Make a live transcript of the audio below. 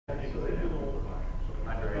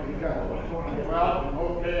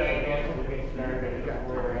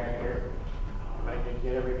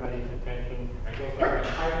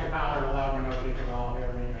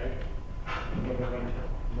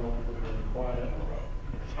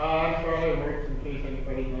I'm Charlie Mertz, in case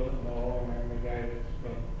anybody doesn't know, and I'm the guy that's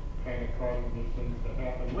been kind of causing these things to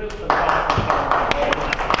happen with the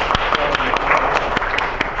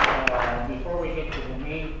before we get to the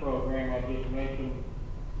main program, I'll just mention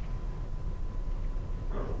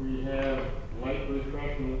we have light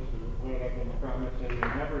refreshments, what I've been promising. You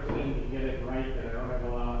never seem to get it right, and I don't have a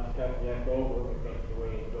lot of stuff left over, but that's the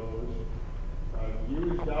way it goes. I've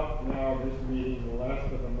used up now this meeting the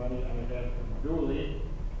last of the money I had from Dooley.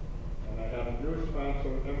 And I have a new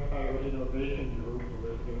sponsor, Empire Innovation Group,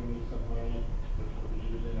 who has given me some money, which we'll be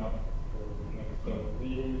using up for the next set of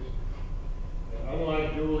meetings. And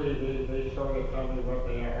unlike Julie, they sort of tell me what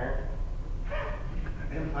they are.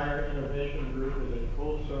 Empire Innovation Group is a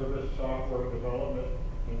full-service software development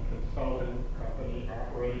and consulting company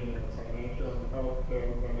operating in the financial and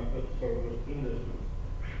healthcare benefit service industry.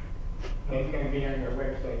 That's going to be on their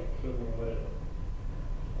website sooner or later.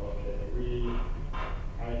 Okay,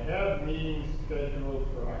 I have meetings scheduled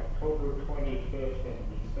for October 25th and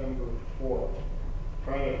December 4th.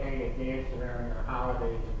 Try to kind of dance around the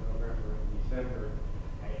holidays in November and December.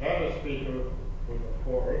 I have a speaker for the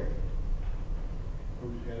 4th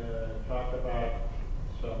who's going to talk about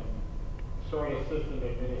some sort of system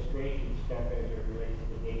administration stuff as it relates to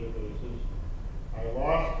the databases. I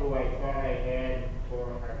lost who I thought I had for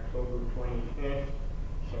October 25th,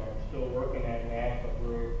 so I'm still working on that, but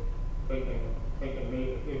we're thinking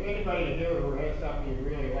maybe, if anybody here who has something you'd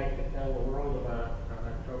really like to tell the world about on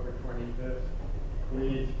October 25th,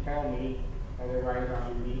 please tell me. Otherwise,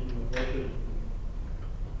 I'll be meeting with Richard.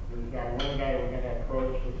 We've got one guy we're going to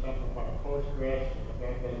approach with something about Postgres. If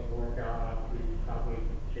that doesn't work out, I'll be probably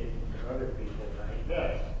chasing some other people, I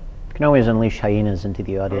guess. We can always unleash hyenas into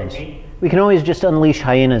the audience. We can always just unleash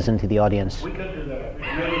hyenas into the audience. We could do that.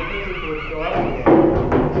 Maybe this would show up again.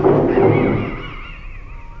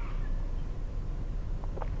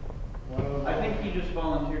 I think he just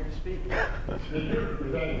volunteered to speak.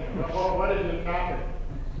 Well, what is your topic?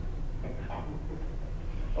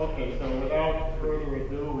 Okay, so without further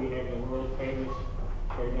ado, we have the world famous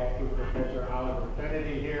Professor Oliver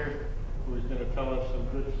Kennedy here, who's going to tell us some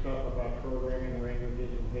good stuff about programming languages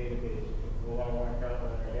and databases. We'll all walk out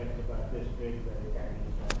with our heads about this big.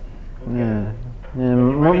 Okay. Yeah,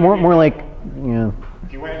 more like, you know.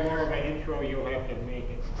 If you want more of my intro, you'll have to make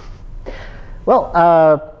it. Well,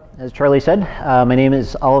 as Charlie said, my name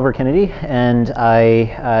is Oliver Kennedy, and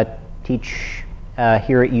I teach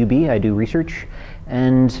here at UB. I do research,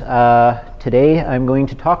 and today I'm going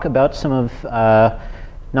to talk about some of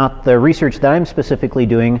not the research that I'm specifically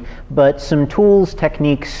doing, but some tools,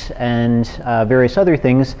 techniques, and various other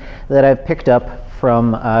things that I've picked up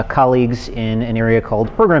from colleagues in an area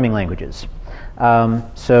called programming languages.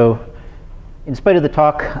 So, in spite of the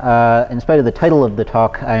talk, in spite of the title of the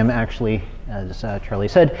talk, I am actually, as Charlie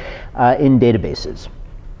said, in databases.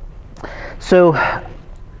 So,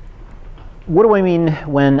 what do I mean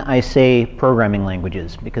when I say programming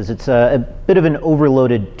languages? Because it's a bit of an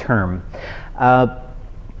overloaded term.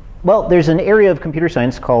 Well, there's an area of computer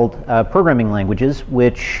science called programming languages,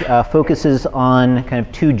 which focuses on kind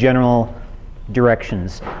of two general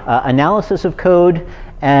directions: analysis of code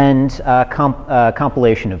and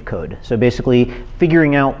compilation of code. So basically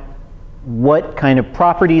figuring out what kind of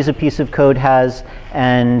properties a piece of code has,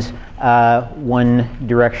 and one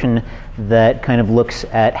direction that kind of looks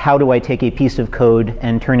at how do I take a piece of code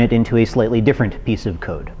and turn it into a slightly different piece of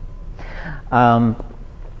code.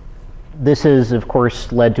 This has, of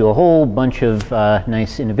course, led to a whole bunch of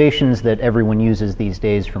nice innovations that everyone uses these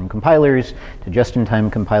days, from compilers to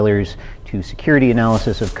just-in-time compilers to security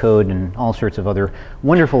analysis of code and all sorts of other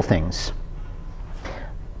wonderful things.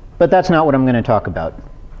 But that's not what I'm going to talk about.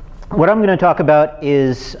 What I'm going to talk about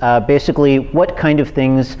is basically what kind of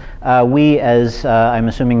things we, as I'm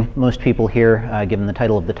assuming most people here, given the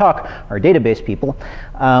title of the talk, are database people,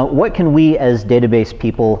 what can we as database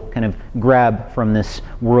people kind of grab from this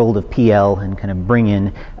world of PL and kind of bring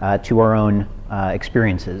in to our own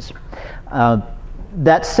experiences.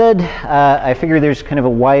 That said, I figure there's kind of a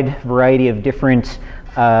wide variety of different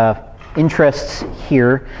interests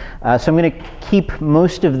here, so I'm going to keep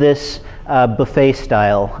most of this buffet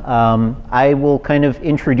style. I will kind of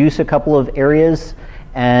introduce a couple of areas,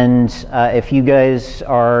 and if you guys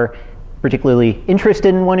are particularly interested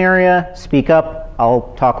in one area, speak up.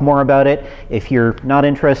 I'll talk more about it. If you're not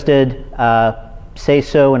interested, say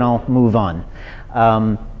so and I'll move on.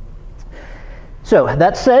 So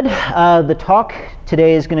that said, the talk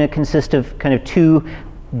today is going to consist of kind of two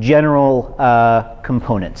general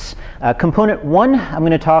components. Component one, I'm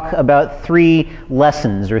going to talk about three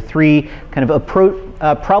lessons, or three kind of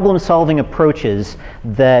problem-solving approaches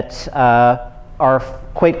that are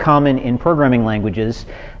quite common in programming languages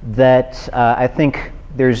that I think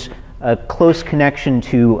there's a close connection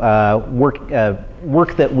to work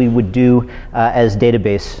that we would do as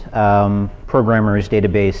database programmers,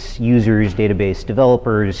 database users, database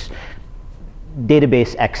developers,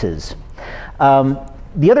 database X's.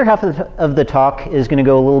 The other half of the talk is going to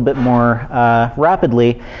go a little bit more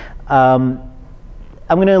rapidly.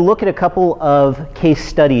 I'm going to look at a couple of case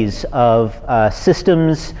studies of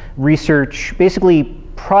systems research, basically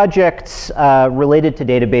projects related to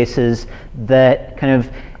databases that kind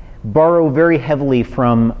of borrow very heavily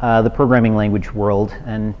from the programming language world,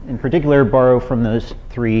 and in particular borrow from those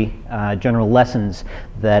three general lessons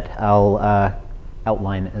that I'll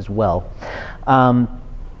outline as well.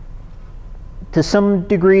 To some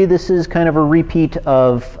degree, this is kind of a repeat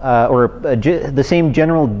of, the same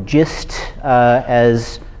general gist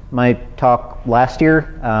as my talk last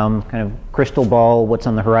year, kind of crystal ball, what's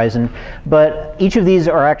on the horizon. But each of these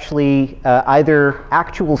are actually either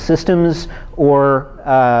actual systems or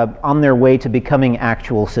on their way to becoming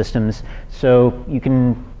actual systems. So you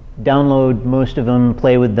can download most of them,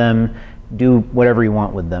 play with them, do whatever you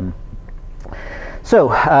want with them. So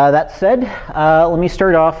that said, let me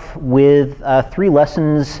start off with three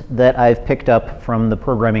lessons that I've picked up from the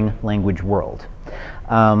programming language world.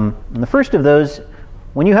 And the first of those,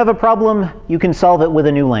 when you have a problem, you can solve it with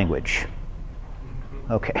a new language.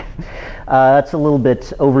 Okay, that's a little bit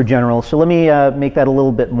overgeneral, so let me make that a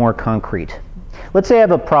little bit more concrete. Let's say I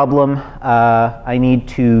have a problem, I need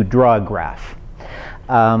to draw a graph.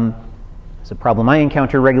 It's a problem I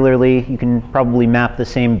encounter regularly. You can probably map the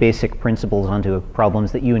same basic principles onto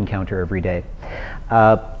problems that you encounter every day.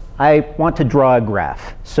 I want to draw a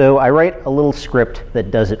graph, so I write a little script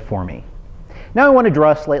that does it for me. Now I want to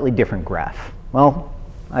draw a slightly different graph. Well,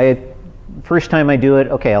 first time I do it,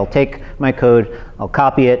 okay, I'll take my code, I'll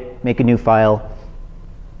copy it, make a new file,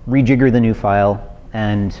 rejigger the new file,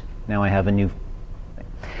 and now I have a new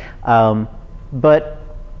thing. But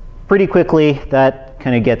pretty quickly, that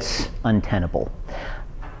kind of gets untenable.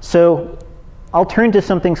 So I'll turn to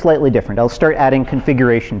something slightly different. I'll start adding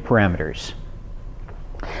configuration parameters.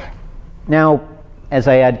 Now, as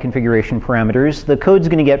I add configuration parameters, the code's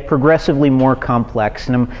going to get progressively more complex,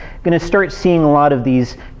 and I'm going to start seeing a lot of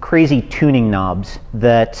these crazy tuning knobs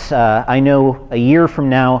that I know a year from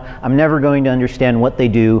now I'm never going to understand what they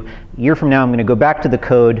do. A year from now I'm going to go back to the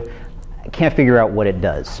code, I can't figure out what it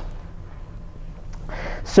does.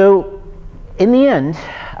 So in the end,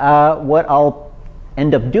 what I'll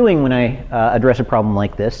end up doing when I address a problem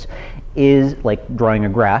like this is, like drawing a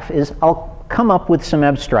graph, is I'll come up with some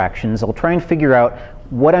abstractions. I'll try and figure out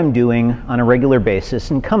what I'm doing on a regular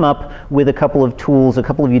basis and come up with a couple of tools, a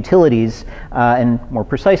couple of utilities, and more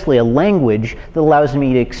precisely a language that allows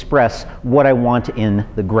me to express what I want in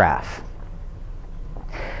the graph.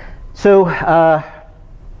 So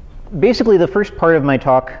basically, the first part of my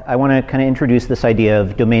talk, I want to kind of introduce this idea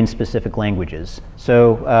of domain-specific languages.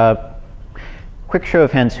 So, quick show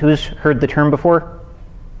of hands, who's heard the term before?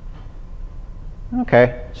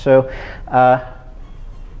 Okay, so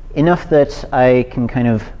enough that I can kind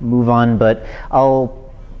of move on, but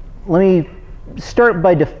let me start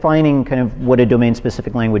by defining kind of what a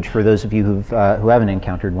domain-specific language for those of you who haven't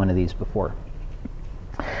encountered one of these before.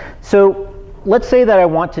 So, let's say that I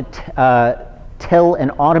want to tell an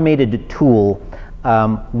automated tool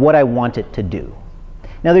what I want it to do.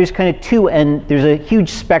 Now there's kind of there's a huge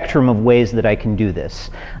spectrum of ways that I can do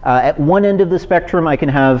this. At one end of the spectrum I can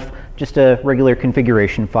have just a regular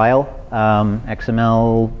configuration file,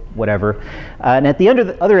 XML, whatever. And at the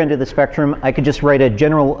other end of the spectrum I could just write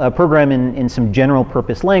a program in some general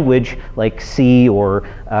purpose language like C or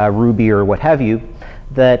Ruby or what have you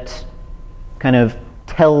that kind of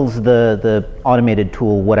tells the automated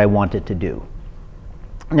tool what I want it to do.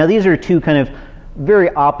 Now these are two kind of very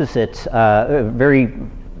opposite, very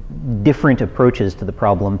different approaches to the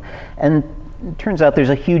problem, and it turns out there's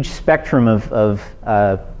a huge spectrum of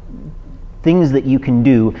things that you can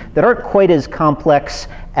do that aren't quite as complex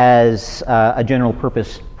as a general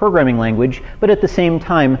purpose programming language, but at the same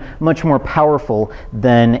time much more powerful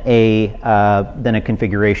than a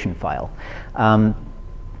configuration file.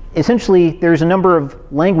 Essentially, there's a number of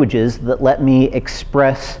languages that let me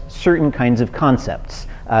express certain kinds of concepts.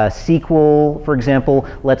 SQL, for example,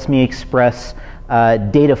 lets me express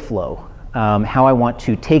data flow, how I want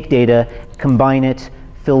to take data, combine it,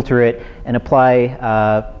 filter it, and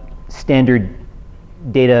apply standard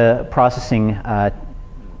data processing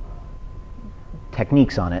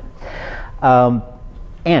techniques on it.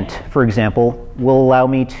 Ant, for example, will allow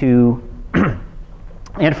me to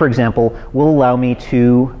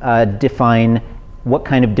define what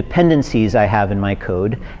kind of dependencies I have in my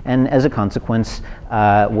code, and as a consequence,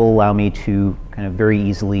 will allow me to kind of very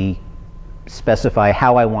easily specify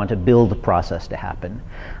how I want to build a process to happen.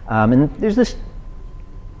 And there's this.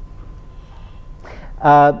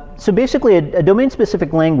 So basically, a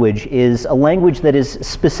domain-specific language is a language that is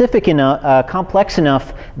specific enough, complex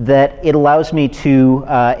enough that it allows me to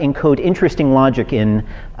encode interesting logic in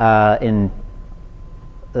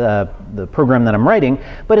the program that I'm writing,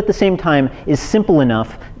 but at the same time is simple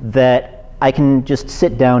enough that I can just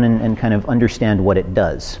sit down and kind of understand what it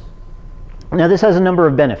does. Now, this has a number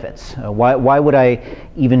of benefits. Why would I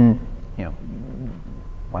even,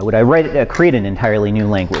 why would I create an entirely new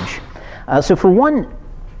language? So for one,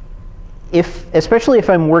 especially if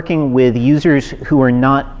I'm working with users who are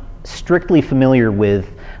not strictly familiar with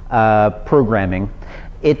programming,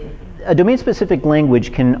 a domain-specific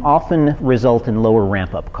language can often result in lower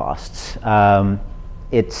ramp-up costs.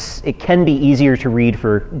 It can be easier to read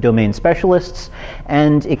for domain specialists,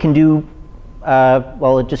 and it can do,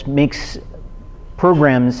 well, it just makes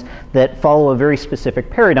programs that follow a very specific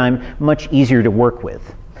paradigm much easier to work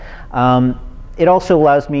with. It also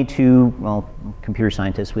allows me to, well, computer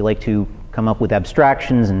scientists, we like to come up with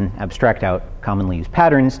abstractions and abstract out commonly used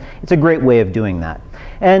patterns. It's a great way of doing that.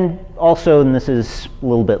 And also, and this is a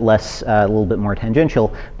little bit less, a little bit more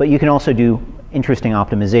tangential, but you can also do interesting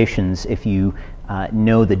optimizations if you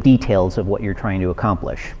know the details of what you're trying to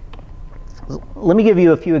accomplish. Let me give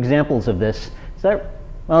you a few examples of this.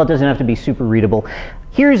 Well, it doesn't have to be super readable.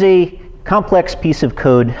 Here's a complex piece of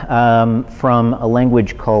code from a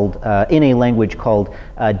language called, in a language called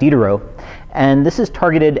Diderot, and this is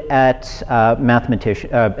targeted at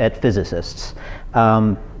at physicists.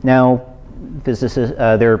 Now, physicists,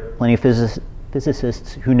 there are plenty of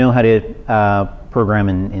physicists who know how to program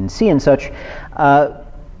in C and such,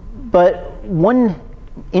 but one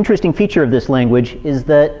interesting feature of this language is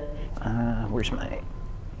that,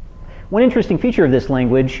 one interesting feature of this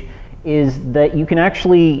language is that you can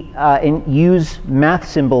actually use math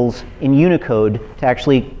symbols in Unicode to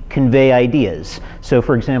actually convey ideas. So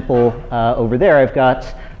for example, over there I've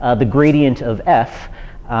got the gradient of f.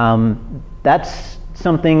 That's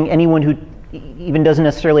something anyone who even doesn't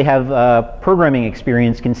necessarily have programming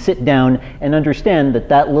experience can sit down and understand that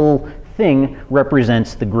that little thing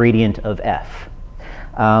represents the gradient of f.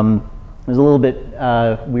 It's a little bit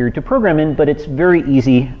weird to program in, but it's very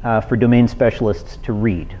easy for domain specialists to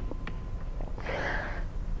read.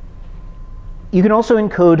 You can also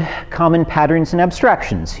encode common patterns and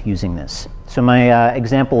abstractions using this. So my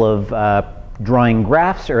example of drawing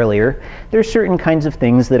graphs earlier, there's certain kinds of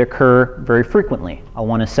things that occur very frequently. I'll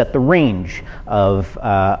want to set the range of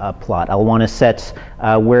a plot. I'll want to set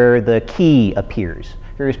where the key appears,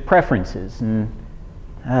 various preferences, and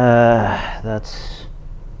that's...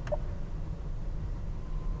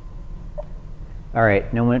 All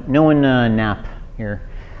right, no one nap here.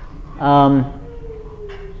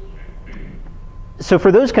 So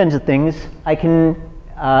for those kinds of things, I can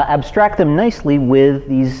abstract them nicely with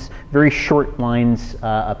these very short lines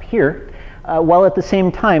up here, while at the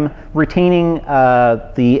same time retaining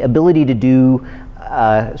the ability to do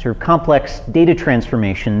sort of complex data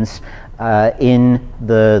transformations in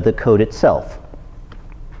the code itself.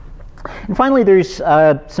 And finally, there's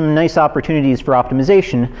some nice opportunities for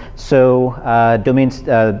optimization. So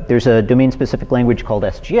there's a domain-specific language called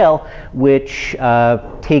SGL, which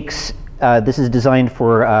takes, this is designed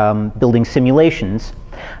for building simulations,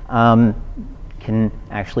 can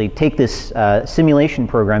actually take this simulation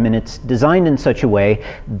program, and it's designed in such a way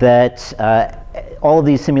that all of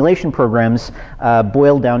these simulation programs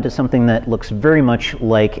boil down to something that looks very much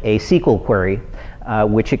like a SQL query,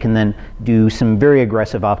 which it can then do some very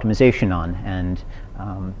aggressive optimization on and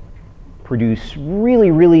produce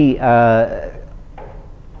really, really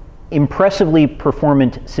impressively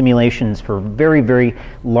performant simulations for very, very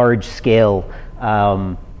large-scale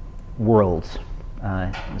worlds.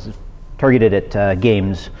 This is targeted at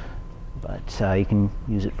games, but you can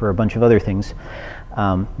use it for a bunch of other things.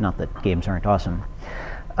 Not that games aren't awesome.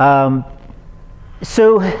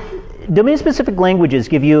 So domain-specific languages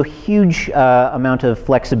give you a huge amount of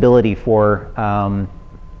flexibility for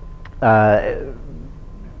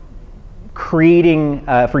creating,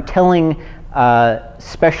 for telling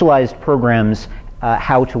specialized programs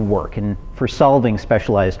how to work and for solving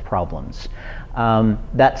specialized problems.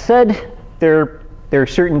 That said, there are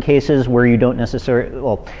certain cases where you don't necessarily,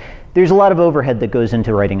 well, there's a lot of overhead that goes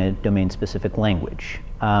into writing a domain-specific language.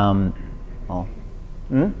 And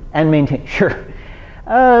maintain, sure.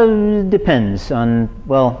 Depends on,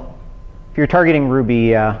 well, if you're targeting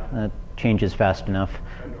Ruby, that changes fast enough.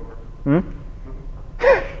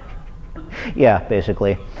 Yeah,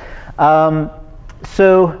 basically.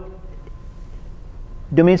 So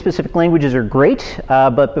domain-specific languages are great,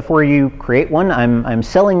 but before you create one, I'm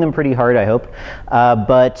selling them pretty hard, I hope.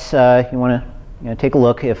 But you want to take a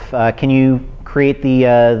look. If can you create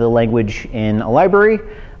the language in a library?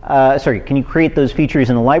 Sorry, can you create those features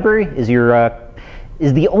in a library?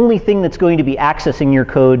 Is the only thing that's going to be accessing your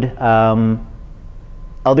code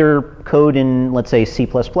other code in, let's say, C++?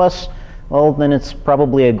 Well, then it's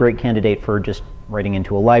probably a great candidate for just writing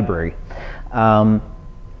into a library.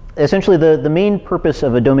 Essentially, the main purpose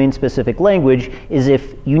of a domain-specific language is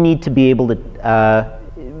if you need to be able to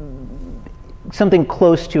something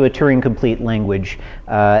close to a Turing-complete language.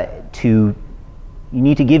 You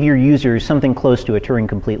need to give your users something close to a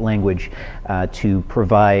Turing-complete language to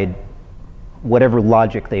provide whatever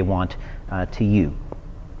logic they want to you.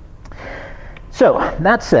 So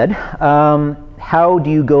that said, how do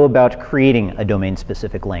you go about creating a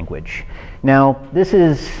domain-specific language? Now, this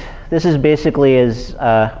is basically, as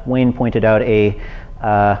Wayne pointed out, a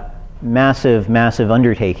massive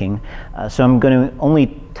undertaking. So I'm going to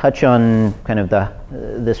only touch on kind of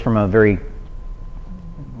this from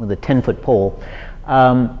with a 10-foot pole.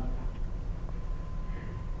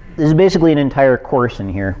 This is basically an entire course in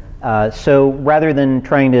here. So rather than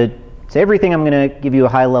trying to say everything, I'm going to give you a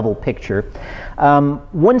high-level picture.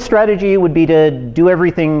 One strategy would be to do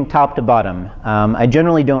everything top to bottom. I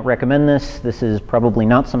generally don't recommend this. This is probably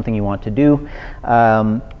not something you want to do.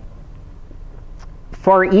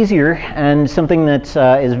 Far easier, and something that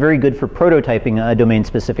is very good for prototyping a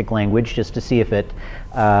domain-specific language, just to see if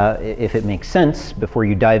it makes sense before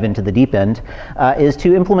you dive into the deep end, is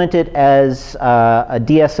to implement it as a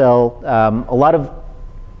DSL. A lot of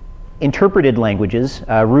interpreted languages,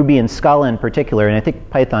 Ruby and Scala in particular, and I think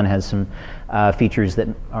Python has some features that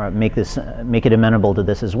make it amenable to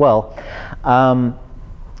this as well.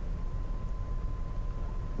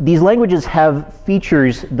 These languages have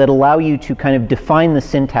features that allow you to kind of define the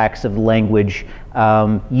syntax of the language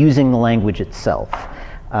using the language itself.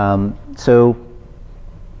 So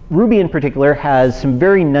Ruby in particular has some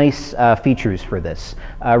very nice features for this.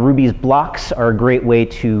 Ruby's blocks are a great way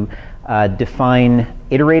to define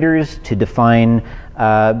iterators, to define,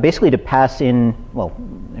 basically to pass in, well,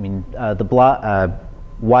 I mean,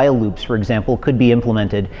 while loops, for example, could be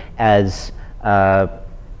implemented as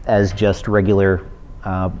just regular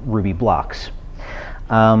Ruby blocks.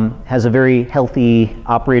 Has a very healthy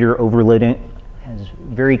operator overloading, has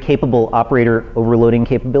very capable operator overloading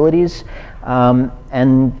capabilities,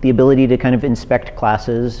 and the ability to kind of inspect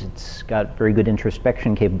classes. It's got very good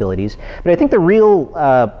introspection capabilities. But I think the real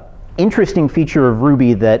interesting feature of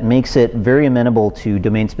Ruby that makes it very amenable to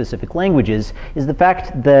domain-specific languages is the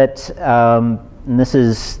fact that, and this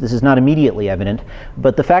is not immediately evident,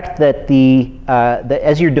 but the fact that that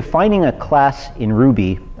as you're defining a class in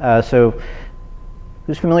Ruby, so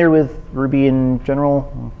who's familiar with Ruby in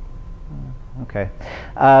general? Okay.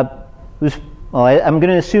 Well, I'm going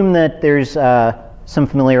to assume that there's some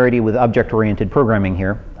familiarity with object-oriented programming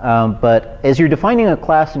here. But as you're defining a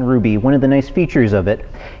class in Ruby, one of the nice features of it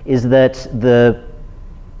is that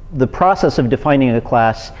the process of defining a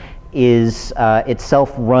class is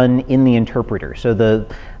itself run in the interpreter. So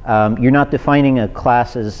you're not defining a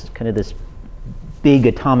class as kind of this big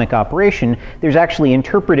atomic operation. There's actually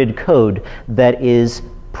interpreted code that is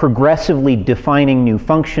progressively defining new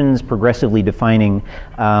functions, progressively defining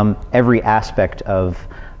every aspect of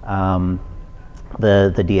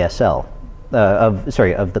the DSL,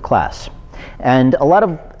 of the class. And a lot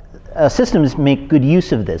of systems make good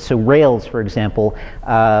use of this. So Rails, for example,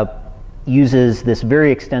 uses this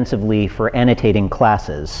very extensively for annotating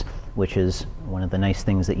classes, which is one of the nice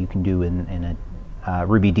things that you can do in a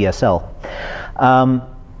Ruby DSL.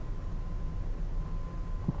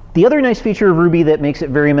 The other nice feature of Ruby that makes it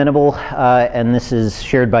very amenable, and this is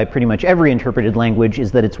shared by pretty much every interpreted language,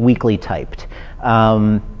 is that it's weakly typed.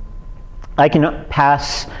 I can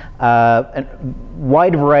pass a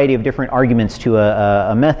wide variety of different arguments to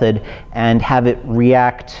a method and have it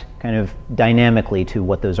react kind of dynamically to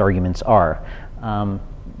what those arguments are. The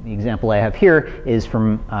example I have here is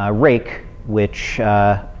from Rake, which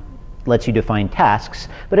lets you define tasks,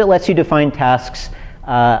 but it lets you define tasks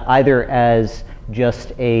either as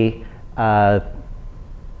just a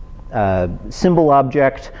symbol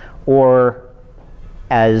object or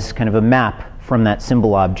as kind of a map from that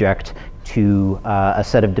symbol object to a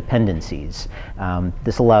set of dependencies.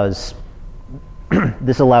 This allows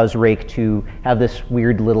Rake to have this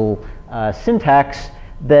weird little syntax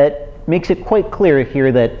that makes it quite clear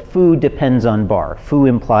here that foo depends on bar. Foo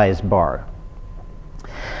implies bar.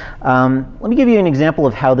 Let me give you an example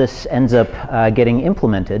of how this ends up getting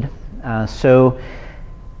implemented. So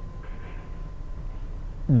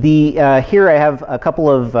here I have a couple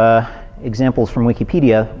of examples from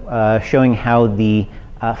Wikipedia showing how the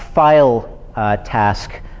file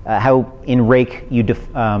task, how in Rake you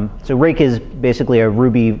so Rake is basically a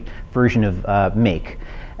Ruby version of make,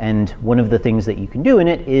 and one of the things that you can do in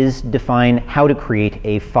it is define how to create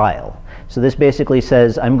a file. So this basically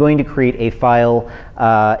says I'm going to create a file.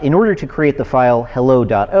 In order to create the file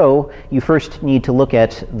hello.o, you first need to look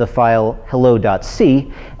at the file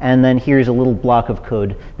hello.c, and then here's a little block of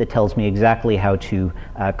code that tells me exactly how to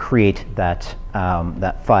create that,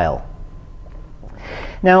 that file.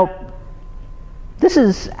 Now, this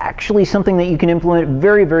is actually something that you can implement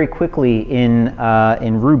very, very quickly in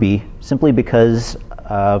Ruby, simply because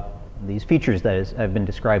these features that I've been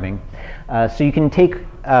describing. So you can take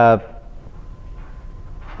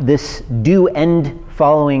this do end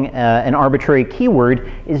following an arbitrary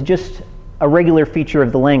keyword is just a regular feature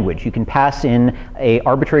of the language. You can pass in an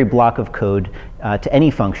arbitrary block of code to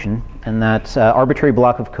any function, and that arbitrary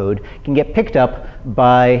block of code can get picked up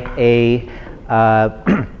by a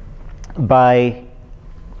by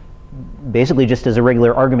basically just as a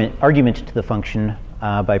regular argument to the function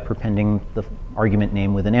by prepending the argument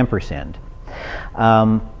name with an ampersand.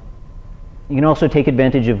 You can also take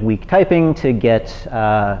advantage of weak typing to get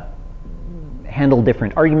handle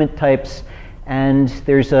different argument types, and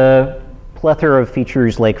there's a plethora of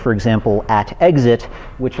features like, for example, @exit,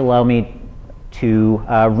 which allow me to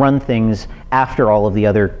run things after all of the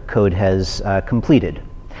other code has completed.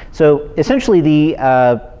 So essentially,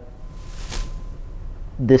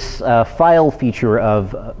 this file feature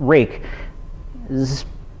of Rake is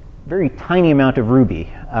a very tiny amount of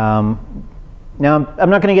Ruby. Now, I'm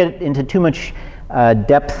not going to get into too much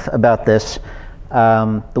depth about this.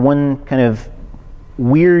 The one kind of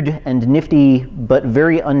weird and nifty but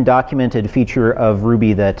very undocumented feature of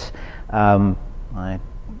Ruby that I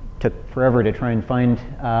took forever to try and find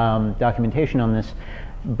documentation on this,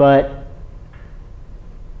 but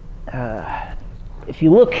if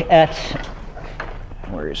you look at,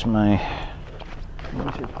 where's my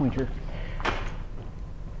laser pointer?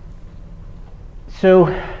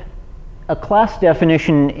 So a class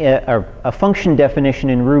definition, or a function definition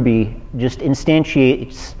in Ruby just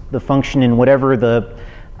instantiates the function in whatever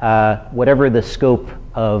the scope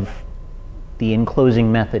of the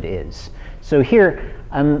enclosing method is. So here,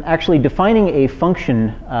 I'm actually defining a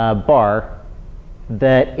function bar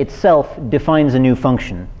that itself defines a new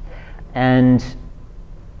function. And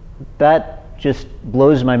that just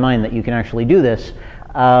blows my mind that you can actually do this.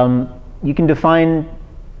 You can define,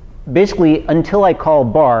 basically, until I call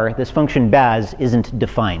bar, this function baz isn't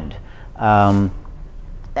defined.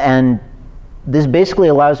 And this basically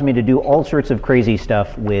allows me to do all sorts of crazy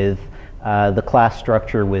stuff with the class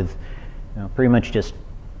structure, with pretty much just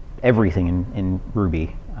everything in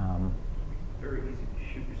Ruby. Very easy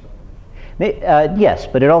to shoot yourself. Yes,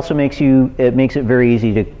 but it also makes it very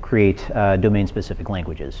easy to create domain-specific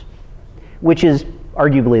languages, which is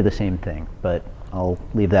arguably the same thing, but I'll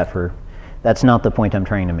leave that for, that's not the point I'm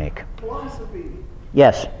trying to make. Philosophy.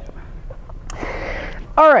 Yes.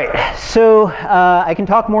 All right, so I can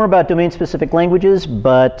talk more about domain-specific languages,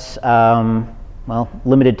 but, well,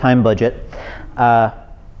 limited time budget.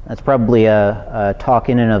 That's probably a talk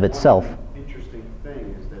in and of itself. One interesting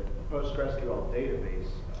thing is that the PostgreSQL database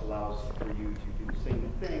allows for you to do the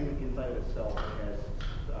same thing inside of itself. It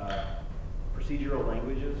has procedural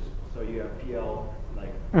languages, so you have PL,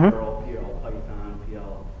 like Perl, PL Python,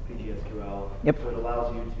 PL PGSQL. Yep. So it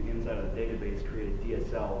allows you to, inside of the database, create a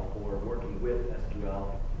DSL for working with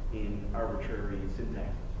SQL in arbitrary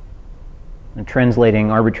syntaxes. And translating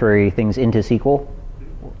arbitrary things into SQL.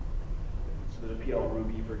 So there's a PL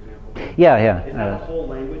Ruby, for example. Yeah, yeah. It's not a whole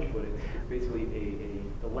language, but it's basically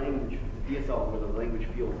the language, the DSL where the language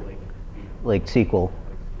feels like Like SQL.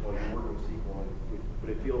 well, you're working with SQL, but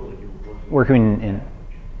it feels like you're Working in.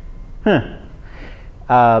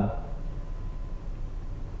 Huh.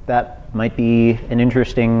 That might be an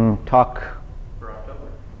interesting talk. For October.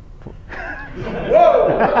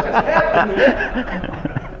 Whoa! What just happened?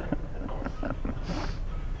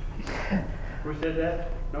 Who said that?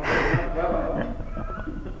 No,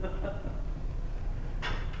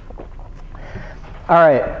 All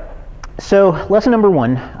right. So lesson number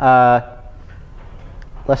one.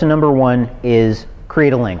 Lesson number one is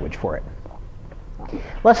create a language for it.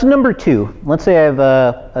 Lesson number two. Let's say I have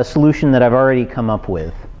a solution that I've already come up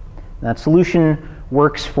with. That solution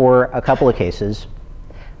works for a couple of cases.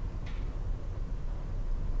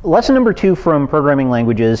 Lesson number two from programming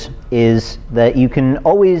languages is that you can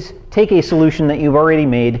always take a solution that you've already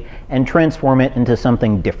made and transform it into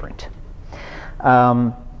something different.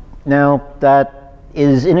 Now, that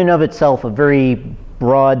is in and of itself a very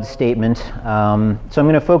broad statement, so I'm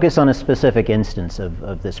going to focus on a specific instance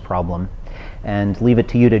of this problem and leave it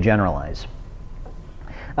to you to generalize.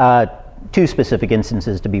 Two specific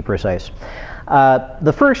instances, to be precise.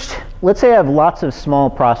 The first, let's say I have lots of small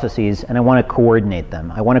processes and I want to coordinate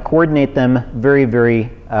them. I want to coordinate them very, very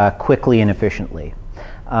quickly and efficiently.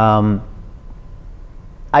 I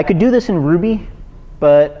could do this in Ruby,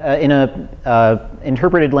 but in a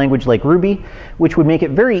interpreted language like Ruby, which would make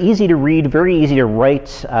it very easy to read, very easy to write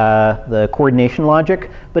the coordination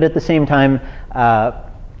logic, but at the same time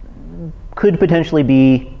could potentially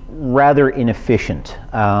be rather inefficient.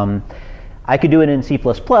 I could do it in C++,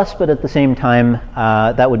 but at the same time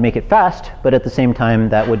that would make it fast, but at the same time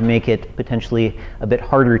that would make it potentially a bit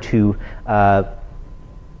harder to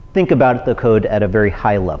think about the code at a very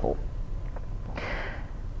high level.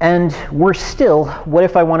 And worse still, what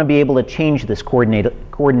if I want to be able to change this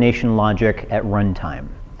coordination logic at runtime?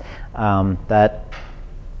 That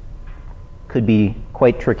could be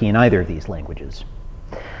quite tricky in either of these languages.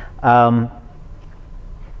 Another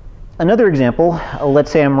example, let's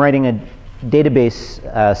say I'm writing a database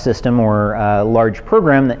system or a large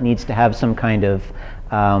program that needs to have some kind of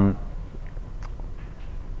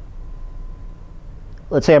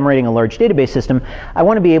let's say I'm writing a large database system. I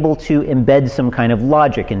want to be able to embed some kind of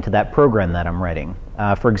logic into that program that I'm writing.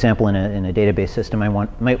 For example, in a database system, I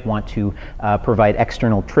might want to provide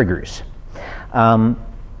external triggers.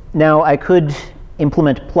 Now, I could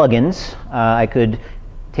implement plugins. I could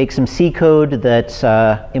take some C code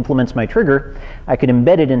that implements my trigger. I could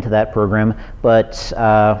embed it into that program, but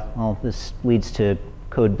well, this leads to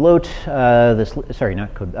code bloat. This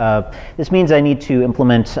means I need to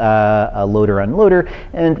implement a loader-unloader,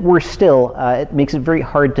 and worse still, it makes it very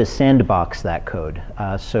hard to sandbox that code.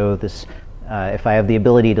 So this, if I have the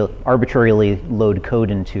ability to arbitrarily load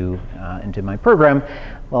code into my program,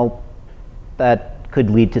 well, that could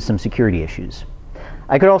lead to some security issues.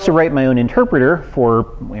 I could also write my own interpreter for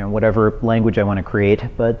whatever language I want to create,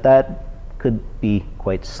 but that could be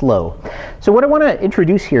quite slow. So what I want to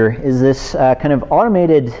introduce here is this kind of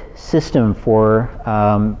automated system for,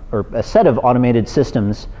 or a set of automated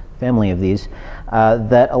systems, family of these,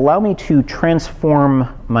 that allow me to transform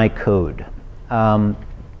my code. So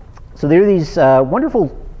there are these wonderful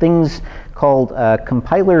things called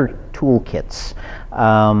compiler toolkits.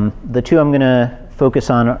 The two I'm going to focus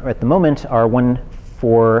on at the moment are one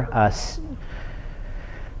for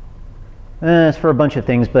it's for a bunch of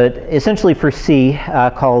things, but essentially for C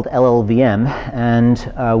called LLVM, and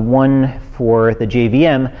one for the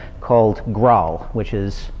JVM called Graal, which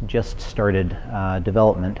has just started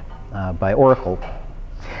development by Oracle.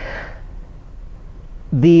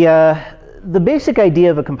 The basic idea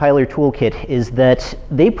of a compiler toolkit is that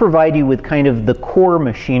they provide you with kind of the core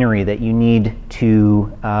machinery that you need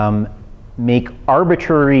to make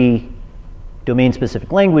arbitrary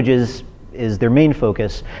domain-specific languages is their main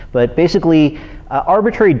focus, but basically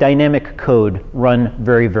arbitrary dynamic code run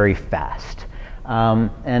very, very fast.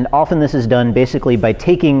 And often this is done basically by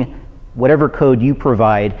taking whatever code you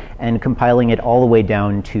provide and compiling it all the way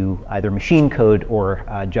down to either machine code or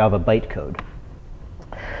Java bytecode.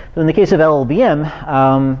 So in the case of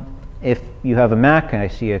LLVM, if you have a Mac, and I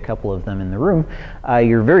see a couple of them in the room,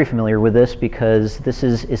 you're very familiar with this because this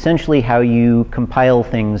is essentially how you compile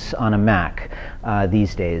things on a Mac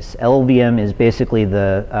these days. LLVM is basically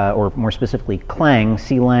the, or more specifically Clang,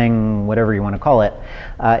 C-Lang, whatever you want to call it,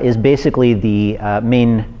 is basically the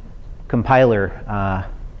main compiler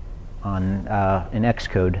on in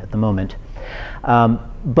Xcode at the moment.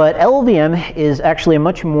 But LLVM is actually a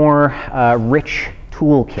much more rich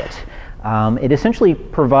toolkit. It essentially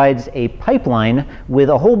provides a pipeline with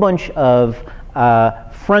a whole bunch of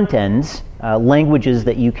front ends, languages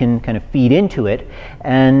that you can kind of feed into it,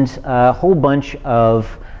 and a whole bunch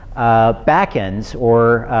of back ends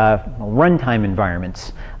or runtime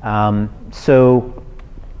environments. So,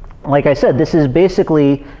 like I said, this is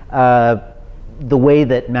basically the way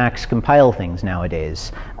that Macs compile things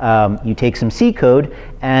nowadays. You take some C code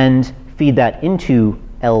and feed that into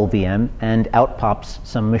LLVM, and out pops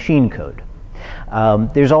some machine code.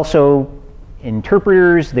 There's also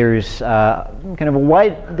interpreters. There's kind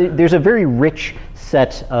of there's a very rich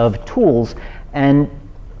set of tools, and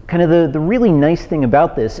kind of the really nice thing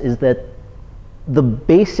about this is that the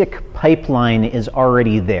basic pipeline is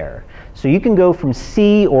already there. So you can go from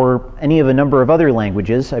C or any of a number of other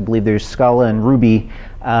languages. I believe there's Scala and Ruby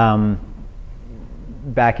front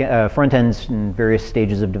ends in various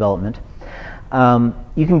stages of development.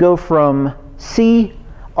 You can go from C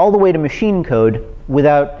all the way to machine code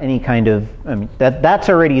without any kind of, I mean, that's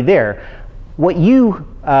already there. What you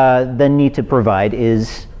then need to provide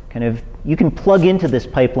is kind of, you can plug into this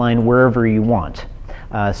pipeline wherever you want.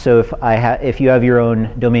 So if you have your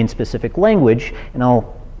own domain-specific language, and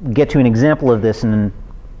I'll get to an example of this in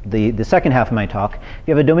the second half of my talk. If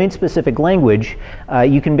you have a domain-specific language,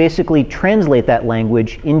 you can basically translate that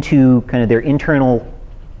language into kind of their internal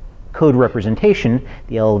code representation,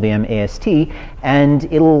 the LLVM AST, and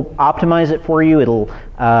it'll optimize it for you. It'll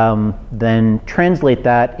then translate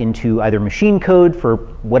that into either machine code for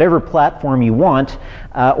whatever platform you want,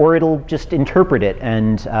 or it'll just interpret it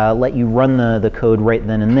and let you run the code right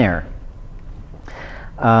then and there.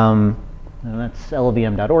 And that's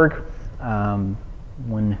llvm.org,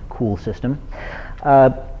 one cool system.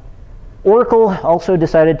 Oracle also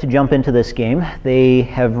decided to jump into this game. They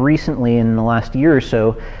have recently, in the last year or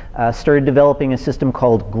so, started developing a system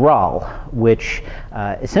called Graal, which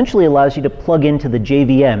essentially allows you to plug into the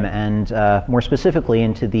JVM and more specifically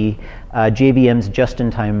into the JVM's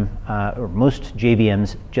just-in-time, or most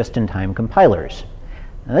JVM's just-in-time compilers.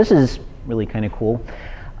 Now this is really kind of cool.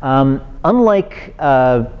 Unlike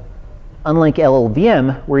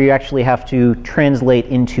LLVM, where you actually have to translate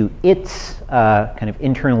into its kind of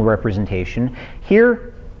internal representation,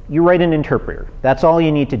 here you write an interpreter. That's all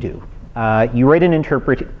you need to do. You write an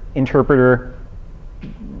interpreter,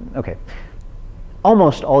 okay,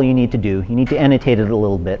 almost all you need to do. You need to annotate it a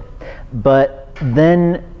little bit. But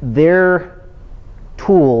then their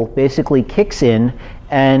tool basically kicks in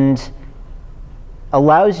and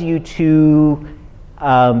allows you to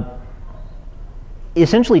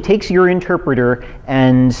essentially takes your interpreter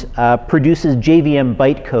and produces JVM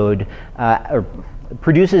bytecode, or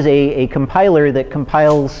produces a compiler that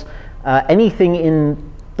compiles anything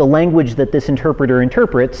in the language that this interpreter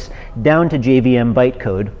interprets down to JVM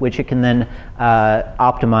bytecode, which it can then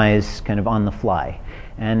optimize kind of on the fly.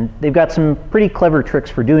 And they've got some pretty clever tricks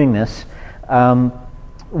for doing this.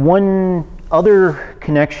 One other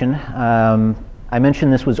connection, I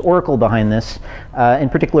mentioned this was Oracle behind this, in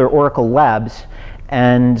particular Oracle Labs.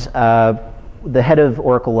 And the head of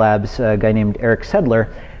Oracle Labs, a guy named Eric Sedler,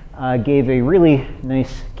 gave a really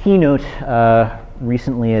nice keynote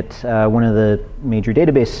recently at one of the major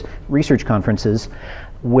database research conferences,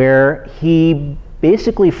 where he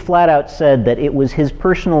basically flat out said that it was his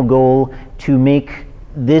personal goal to make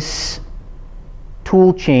this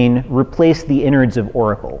tool chain replace the innards of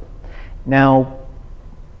Oracle. Now,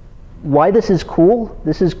 why this is cool?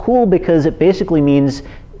 This is cool because it basically means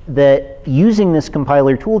that using this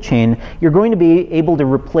compiler toolchain, you're going to be able to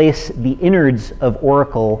replace the innards of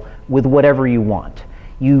Oracle with whatever you want.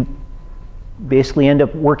 You basically end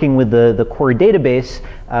up working with the core database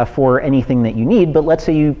for anything that you need, but let's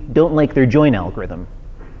say you don't like their join algorithm.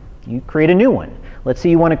 You create a new one. Let's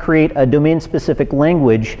say you want to create a domain-specific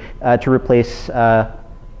language to replace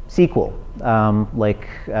SQL,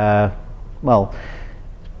 well,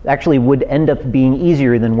 actually would end up being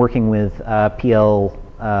easier than working with PL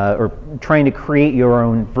or trying to create your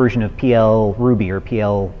own version of PL Ruby or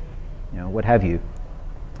PL, what have you.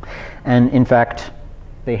 And in fact,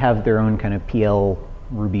 they have their own kind of PL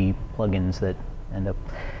Ruby plugins that end up.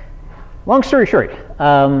 Long story short,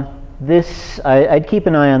 I'd keep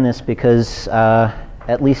an eye on this because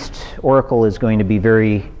at least Oracle is going to be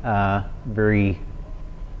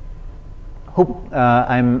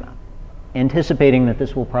I'm anticipating that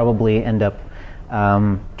this will probably end up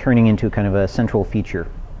turning into kind of a central feature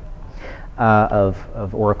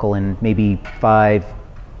of Oracle in maybe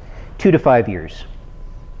 2 to 5 years.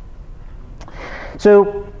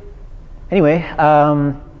 So anyway,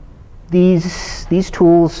 these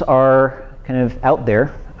tools are kind of out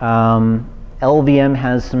there. LLVM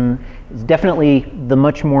is definitely the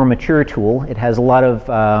much more mature tool. It has a lot of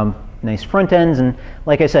nice front ends, and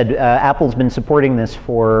like I said, Apple's been supporting this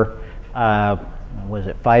for what is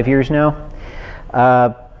it, 5 years now?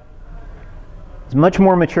 It's a much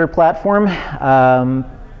more mature platform, it's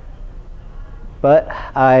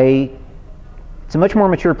a much more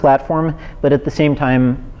mature platform, but at the same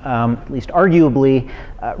time, at least arguably,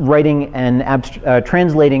 writing and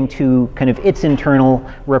translating to kind of its internal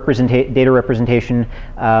data representation,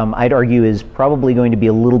 I'd argue is probably going to be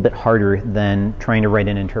a little bit harder than trying to write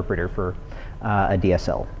an interpreter for a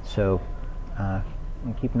DSL. So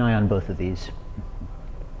keep an eye on both of these.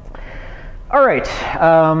 All right.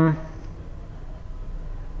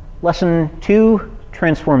 Lesson 2,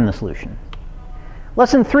 transform the solution.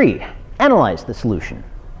 Lesson 3, analyze the solution.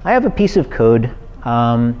 I have a piece of code.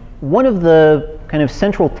 One of the kind of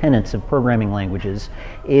central tenets of programming languages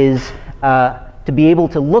is to be able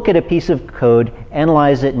to look at a piece of code,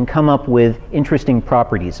 analyze it, and come up with interesting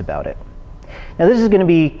properties about it. Now this is going to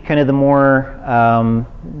be kind of the more,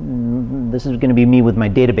 this is going to be me with my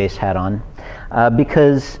database hat on,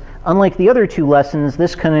 because unlike the other two lessons,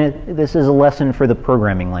 this is a lesson for the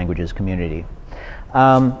programming languages community.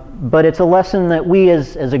 But it's a lesson that we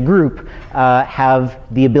as a group have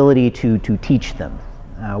the ability to teach them.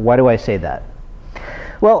 Why do I say that?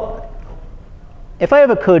 Well, if I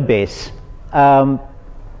have a code base, what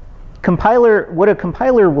a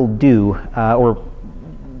compiler will do, or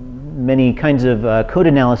many kinds of code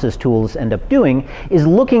analysis tools end up doing, is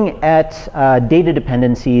looking at data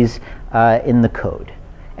dependencies in the code.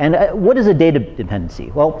 And what is a data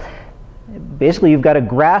dependency? Well, basically you've got a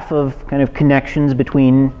graph of kind of connections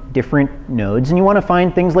between different nodes, and you want to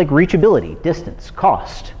find things like reachability, distance,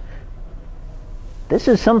 cost. This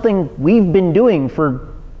is something we've been doing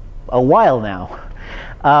for a while now.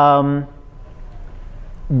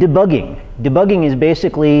 Debugging is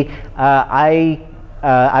basically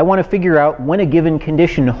I want to figure out when a given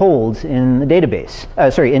condition holds in the database.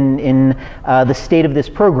 In the state of this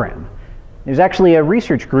program. There's actually a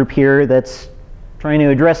research group here that's trying to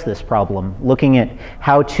address this problem, looking at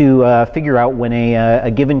how to figure out when a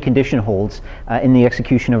given condition holds in the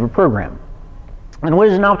execution of a program. And what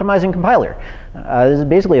is an optimizing compiler? This is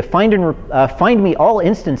basically a find me all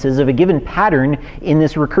instances of a given pattern in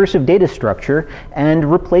this recursive data structure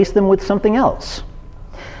and replace them with something else.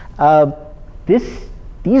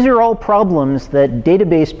 These are all problems that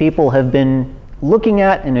database people have been looking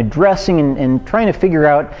at and addressing and trying to figure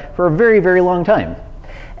out for a very, very long time.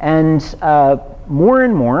 And more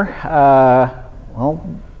and more, well,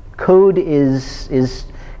 code bases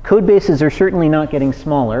are certainly not getting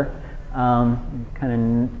smaller. Kind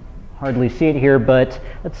of hardly see it here, but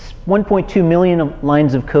that's 1.2 million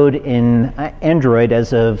lines of code in Android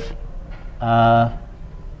as of 4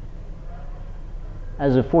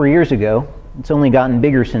 years ago. It's only gotten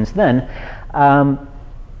bigger since then.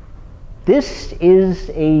 This is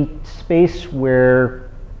a space where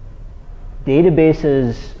a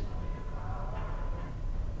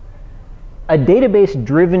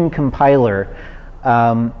database-driven compiler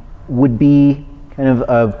would be kind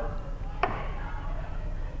of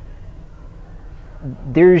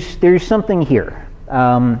there's something here.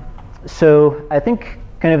 So I think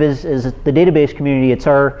kind of as the database community, it's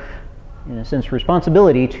our, in a sense,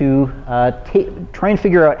 responsibility to try and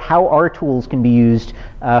figure out how our tools can be used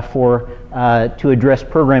to address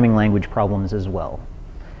programming language problems as well.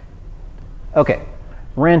 Okay,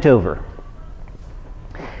 rant over.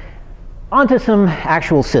 On to some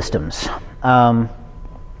actual systems.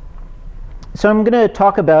 So I'm going to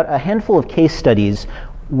talk about a handful of case studies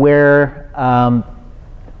where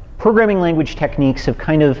programming language techniques have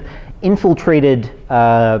kind of infiltrated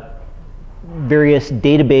various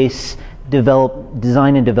database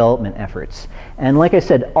design and development efforts. And like I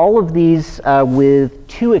said, all of these, with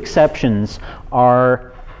two exceptions,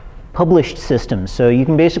 are published systems. So you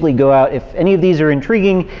can basically go out, if any of these are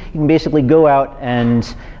intriguing, you can basically go out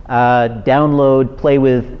and download, play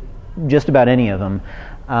with just about any of them.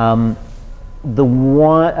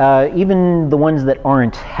 Even the ones that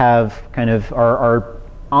aren't have kind of are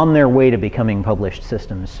on their way to becoming published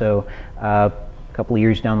systems. So a couple of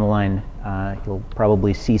years down the line, you'll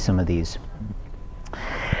probably see some of these.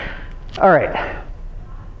 All right.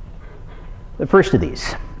 The first of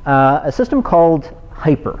these, a system called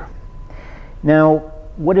Hyper. Now,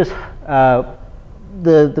 what is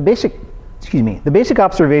the basic? Excuse me. The basic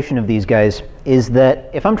observation of these guys is that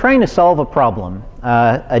if I'm trying to solve a problem,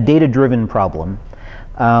 a data-driven problem,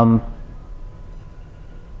 and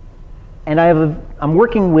I'm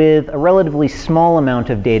working with a relatively small amount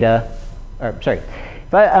of data, if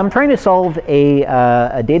I'm trying to solve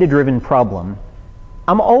a data-driven problem,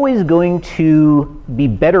 I'm always going to be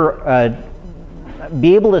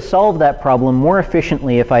able to solve that problem more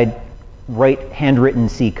efficiently if I write handwritten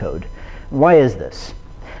C code. Why is this?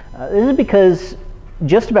 This is because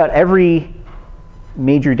just about every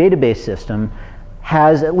major database system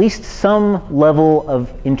has at least some level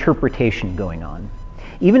of interpretation going on.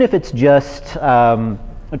 Even if it's just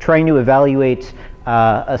trying to evaluate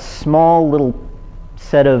a small little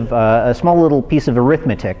piece of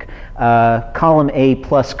arithmetic, column A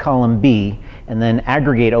plus column B, and then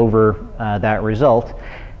aggregate over that result,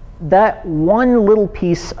 that one little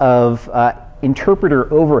piece of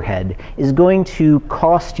interpreter overhead is going to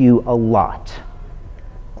cost you a lot.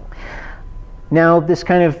 Now, this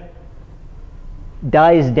kind of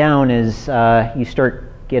dies down as you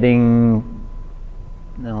start getting,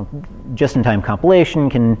 just-in-time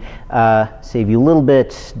compilation can save you a little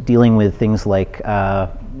bit, dealing with things like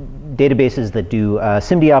data databases that do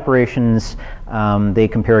SIMD operations. They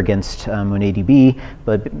compare against MonadDB,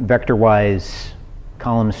 but vector-wise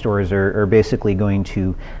column stores are basically going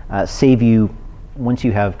to save you once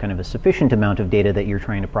you have kind of a sufficient amount of data that you're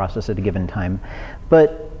trying to process at a given time.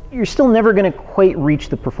 But you're still never going to quite reach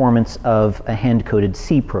the performance of a hand-coded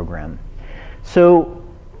C program. So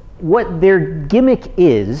what their gimmick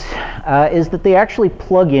is that they actually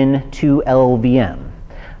plug in to LLVM.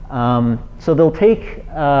 So they'll take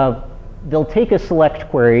a select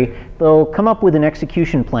query, they'll come up with an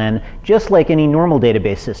execution plan, just like any normal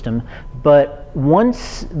database system, but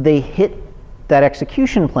once they hit that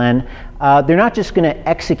execution plan, they're not just going to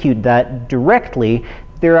execute that directly,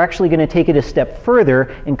 they're actually going to take it a step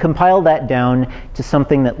further and compile that down to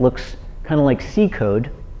something that looks kind of like C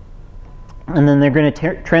code. And then they're going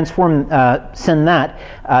to send that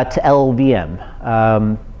to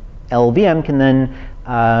LLVM. LLVM can then,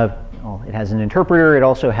 well, it has an interpreter. It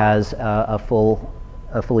also has a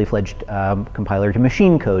fully fledged compiler to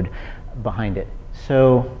machine code behind it.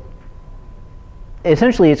 So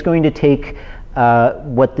essentially, it's going to take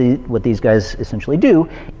what these guys essentially do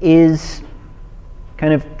is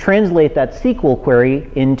kind of translate that SQL query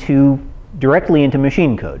directly into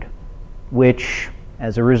machine code, which,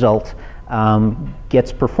 as a result,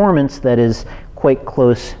 gets performance that is quite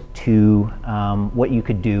close to what you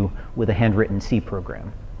could do with a handwritten C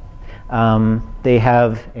program. They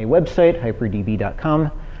have a website,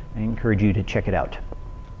 hyperdb.com. I encourage you to check it out.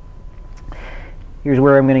 Here's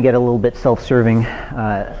where I'm going to get a little bit self-serving.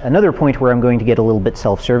 Another point where I'm going to get a little bit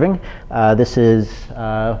self-serving. This is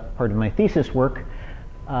part of my thesis work,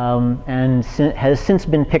 and has since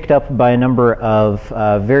been picked up by a number of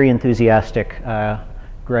very enthusiastic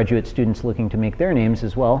graduate students looking to make their names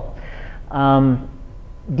as well.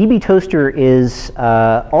 DB Toaster is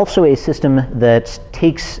also a system that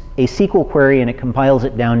takes a SQL query and it compiles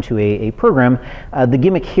it down to a program. The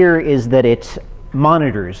gimmick here is that it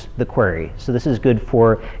monitors the query. So this is good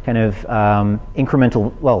for kind of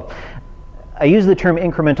incremental, well, I use the term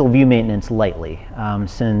incremental view maintenance lightly,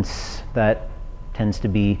 since that tends to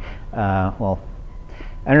be, well,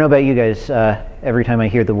 I don't know about you guys, every time I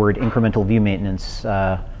hear the word incremental view maintenance,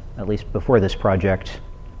 at least before this project,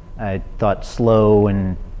 I thought slow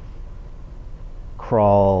and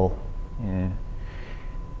crawl.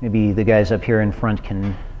 Maybe the guys up here in front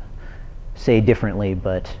can say differently,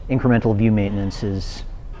 but incremental view maintenance is...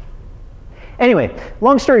 Anyway,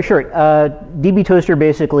 long story short, DB Toaster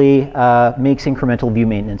basically makes incremental view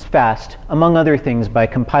maintenance fast, among other things, by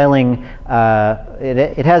compiling,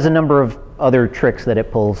 it has a number of other tricks that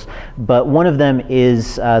it pulls, but one of them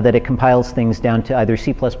is that it compiles things down to either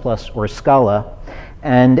C++ or Scala.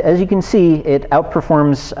 And as you can see, it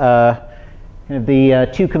outperforms, kind of the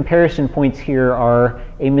two comparison points here are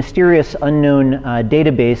a mysterious unknown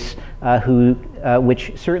database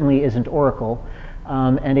which certainly isn't Oracle,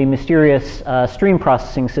 and a mysterious stream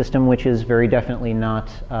processing system which is very definitely not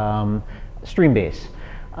Streambase.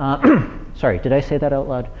 Sorry, did I say that out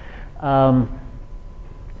loud?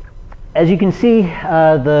 As you can see,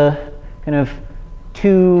 the kind of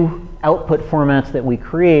two output formats that we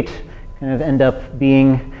create kind of end up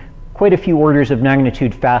being quite a few orders of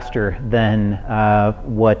magnitude faster than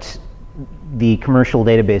what the commercial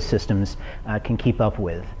database systems can keep up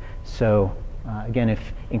with. So again, if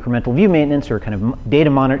incremental view maintenance or kind of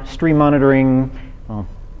stream monitoring, well,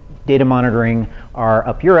 data monitoring are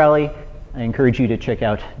up your alley, I encourage you to check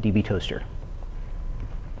out DB Toaster.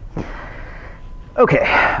 Okay,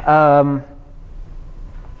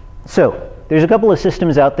 so there's a couple of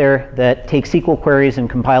systems out there that take SQL queries and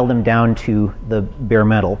compile them down to the bare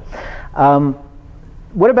metal.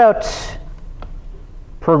 What about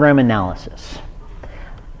program analysis?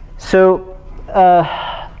 So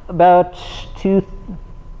about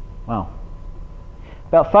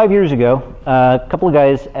 5 years ago, a couple of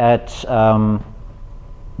guys at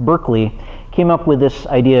Berkeley came up with this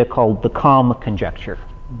idea called the COM conjecture.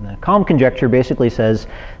 And the COM conjecture basically says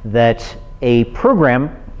that a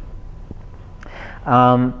program,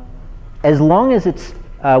 as long as it's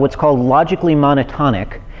what's called logically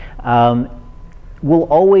monotonic, will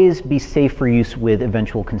always be safe for use with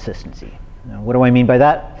eventual consistency. Now, what do I mean by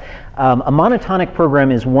that? A monotonic program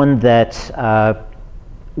is one that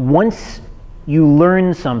once you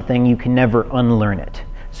learn something, you can never unlearn it.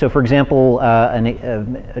 So for example,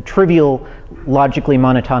 a trivial logically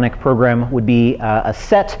monotonic program would be a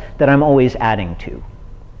set that I'm always adding to.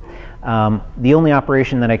 The only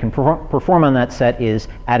operation that I can perform on that set is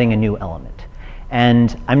adding a new element.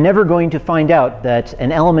 And I'm never going to find out that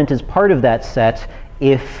an element is part of that set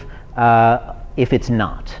if it's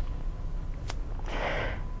not.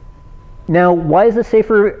 Now, why is this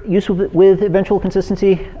safer use with eventual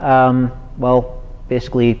consistency? Well,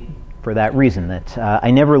 basically for that reason, that I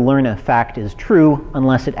never learn a fact is true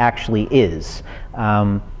unless it actually is.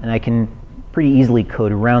 And I can pretty easily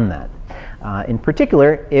code around that. In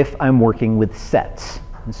particular, if I'm working with sets.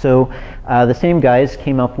 And so the same guys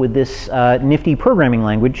came up with this nifty programming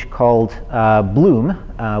language called Bloom,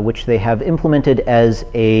 which they have implemented as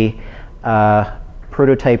a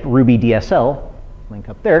prototype Ruby DSL, link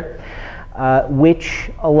up there, which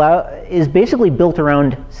is basically built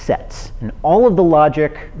around sets. And all of the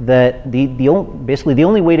logic that basically the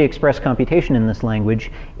only way to express computation in this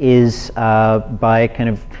language is by kind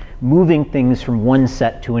of moving things from one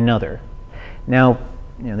set to another. Now,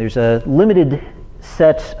 there's a limited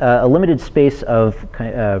space of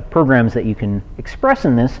programs that you can express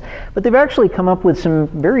in this, but they've actually come up with some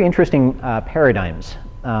very interesting paradigms.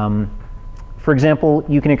 For example,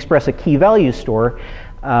 you can express a key value store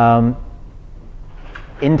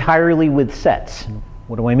entirely with sets.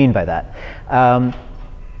 What do I mean by that?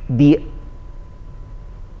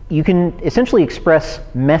 You can essentially express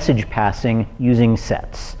message passing using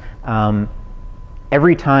sets.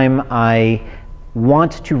 Every time I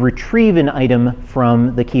want to retrieve an item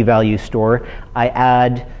from the key value store, I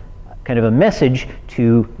add kind of a message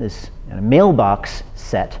to this mailbox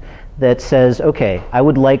set that says, okay, I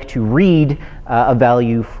would like to read a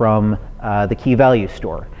value from the key value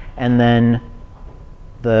store. And then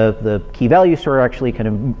the key value store actually kind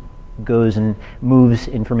of goes and moves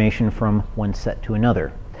information from one set to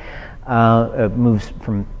another. Moves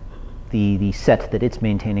from the set that it's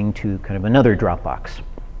maintaining to kind of another Dropbox.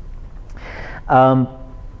 A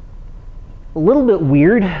little bit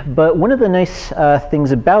weird, but one of the nice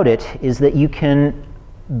things about it is that you can,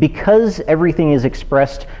 because everything is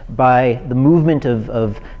expressed by the movement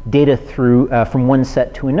of data through from one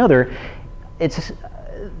set to another, it's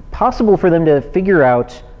possible for them to figure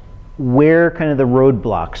out where kind of the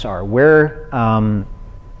roadblocks are, where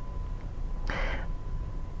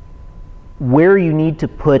you need to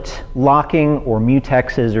put locking or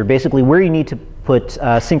mutexes, or basically where you need to put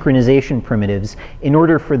synchronization primitives in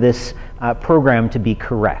order for this program to be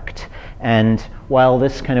correct. And while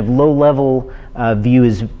this kind of low-level view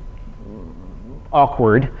is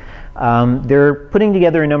awkward, they're putting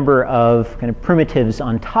together a number of kind of primitives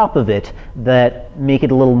on top of it that make it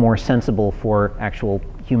a little more sensible for actual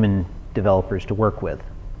human developers to work with.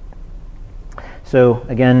 So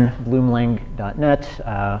again,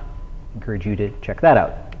 bloomlang.net. Encourage you to check that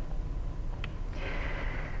out.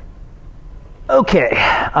 Okay.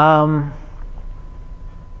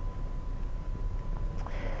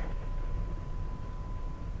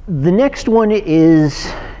 The next one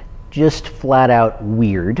is just flat out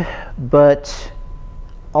weird, but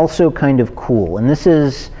also kind of cool. And this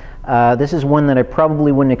is one that I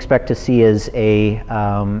probably wouldn't expect to see as a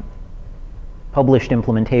published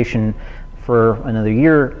implementation for another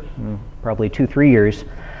year, probably 2-3 years.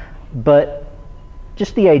 But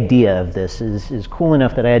just the idea of this is cool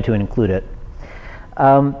enough that I had to include it.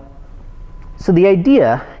 So the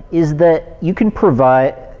idea is that you can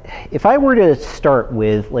provide, if I were to start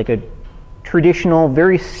with like a traditional,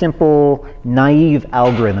 very simple, naive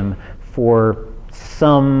algorithm for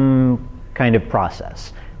some kind of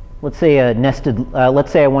process, let's say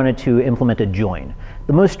let's say I wanted to implement a join.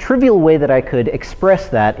 The most trivial way that I could express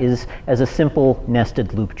that is as a simple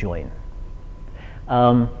nested loop join.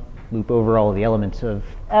 Loop over all of the elements of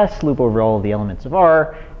S, loop over all of the elements of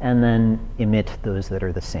R, and then emit those that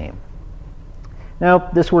are the same. Now,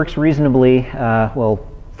 this works reasonably, well,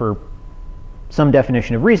 for some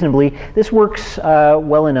definition of reasonably, this works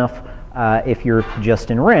well enough if you're just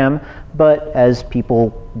in RAM, but as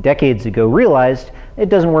people decades ago realized, it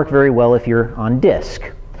doesn't work very well if you're on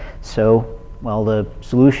disk. So, well, the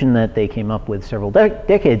solution that they came up with several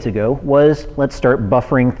decades ago was, let's start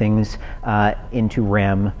buffering things into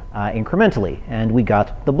RAM incrementally, and we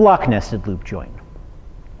got the block nested loop join.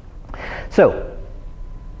 So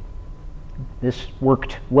this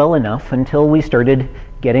worked well enough until we started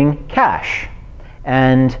getting cache.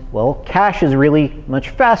 And, well, cache is really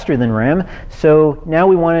much faster than RAM, so now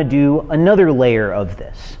we want to do another layer of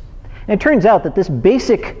this. And it turns out that this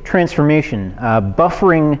basic transformation,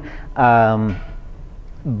 buffering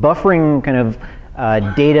kind of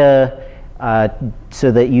data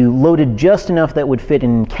so that you loaded just enough that would fit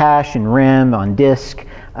in cache and RAM on disk,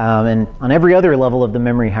 and on every other level of the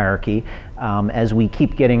memory hierarchy as we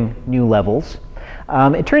keep getting new levels.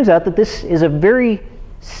 It turns out that this is a very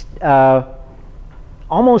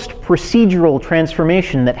almost procedural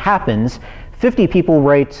transformation that happens. 50 people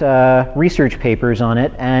write research papers on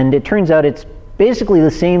it, and it turns out it's basically the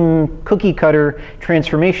same cookie cutter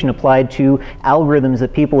transformation applied to algorithms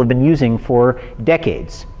that people have been using for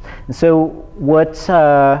decades. And so what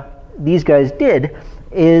these guys did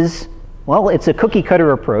is, well, it's a cookie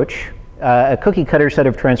cutter approach, a cookie cutter set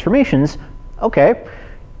of transformations. Okay,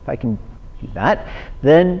 if I can do that,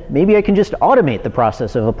 then maybe I can just automate the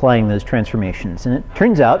process of applying those transformations. And it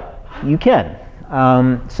turns out you can.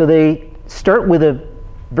 So they start with a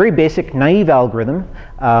very basic naive algorithm,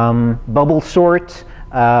 bubble sort,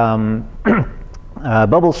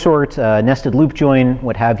 nested loop join,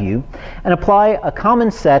 what have you, and apply a common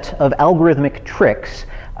set of algorithmic tricks,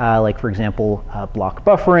 like, for example, block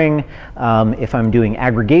buffering. If I'm doing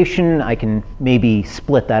aggregation, I can maybe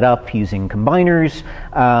split that up using combiners,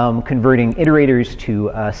 converting iterators to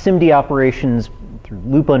SIMD operations through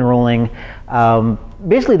loop unrolling.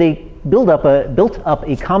 Basically, they built up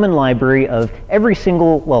a common library of every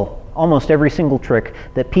single, well, almost every single trick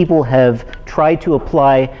that people have tried to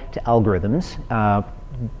apply to algorithms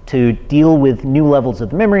to deal with new levels of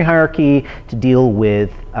the memory hierarchy, to deal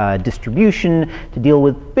with distribution, to deal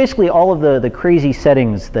with basically all of the crazy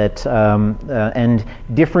settings that and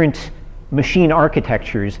different machine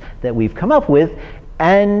architectures that we've come up with.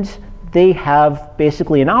 And they have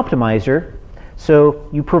basically an optimizer. So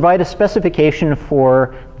you provide a specification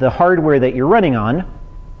for the hardware that you're running on.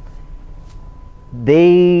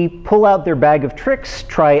 They pull out their bag of tricks,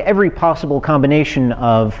 try every possible combination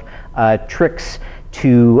of tricks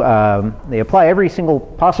to, they apply every single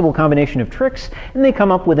possible combination of tricks, and they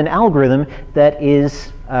come up with an algorithm that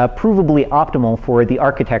is provably optimal for the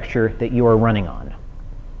architecture that you are running on.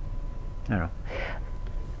 I don't know.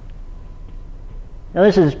 Now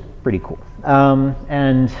this is pretty cool.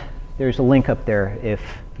 And there's a link up there if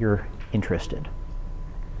you're interested.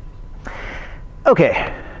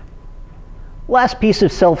 Okay. Last piece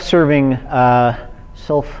of self-serving,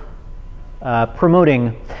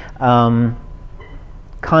 self-promoting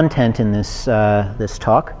content in this, this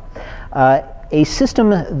talk. A system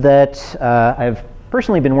that I've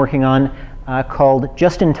personally been working on called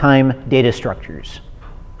just-in-time data structures.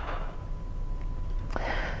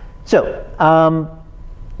 So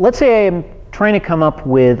let's say I'm trying to come up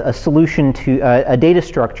with a solution to a data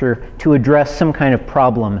structure to address some kind of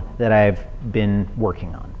problem that I've been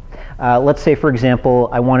working on. Let's say, for example,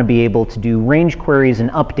 I want to be able to do range queries and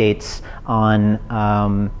updates on,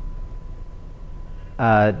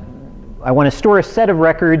 I want to store a set of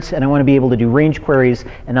records, and I want to be able to do range queries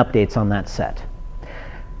and updates on that set.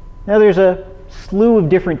 Now there's a slew of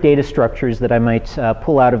different data structures that I might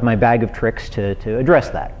pull out of my bag of tricks to address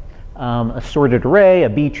that. A sorted array, a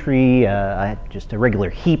B tree, just a regular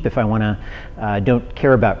heap if I want to, don't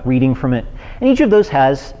care about reading from it. And each of those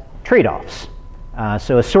has trade-offs.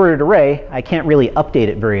 So a sorted array, I can't really update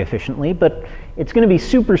it very efficiently, but it's going to be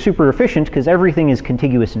super, super efficient because everything is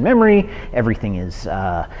contiguous in memory, everything is, is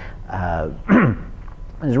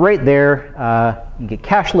right there. You get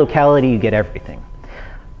cache locality, you get everything.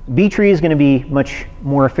 B tree is going to be much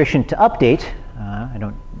more efficient to update. I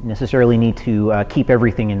don't necessarily need to keep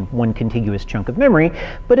everything in one contiguous chunk of memory,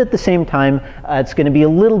 but at the same time, it's going to be a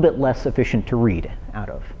little bit less efficient to read out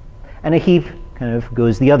of. And a heap kind of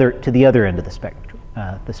goes to the other end of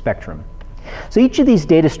the spectrum. So each of these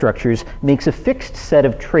data structures makes a fixed set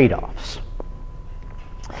of trade-offs.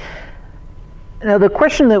 Now the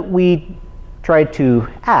question that we tried to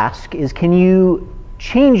ask is, can you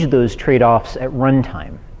change those trade-offs at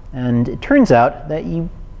runtime? And it turns out that you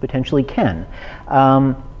potentially can.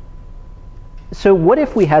 So what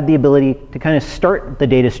if we had the ability to kind of start the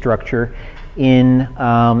data structure in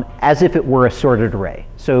as if it were a sorted array?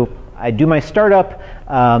 So I do my startup,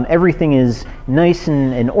 everything is nice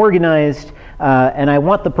and organized, and I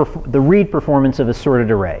want the read performance of a sorted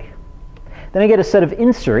array. Then I get a set of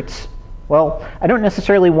inserts. Well, I don't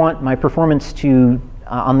necessarily want my performance to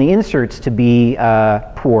on the inserts to be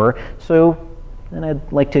poor, so then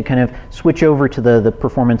I'd like to kind of switch over to the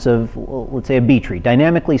performance of, let's say, a B tree.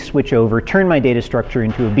 Dynamically switch over, turn my data structure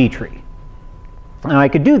into a B tree. Now I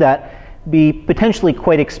could do that, be potentially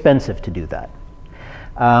quite expensive to do that.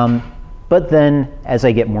 But then, as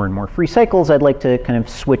I get more and more free cycles, I'd like to kind of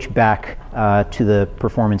switch back to the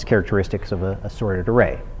performance characteristics of a sorted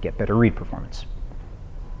array, get better read performance.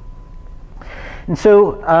 And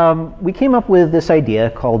so we came up with this idea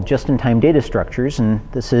called just-in-time data structures, and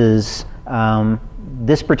this is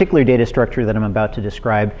this particular data structure that I'm about to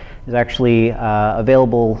describe is actually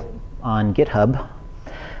available on GitHub.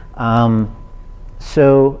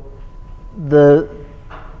 So the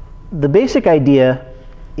basic idea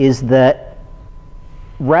is that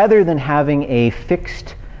rather than having a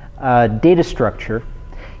fixed data structure,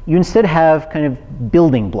 you instead have kind of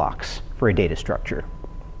building blocks for a data structure.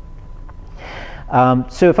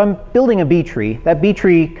 So if I'm building a B tree, that B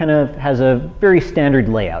tree kind of has a very standard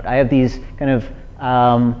layout. I have these kind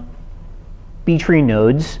of B tree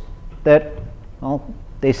nodes that, well,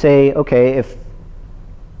 they say, okay, if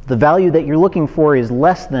the value that you're looking for is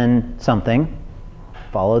less than something,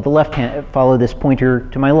 follow the left hand, follow this pointer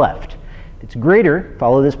to my left. If it's greater,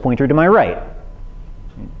 follow this pointer to my right.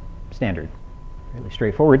 Standard, really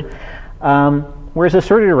straightforward. Whereas a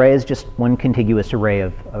sorted array is just one contiguous array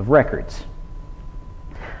of records.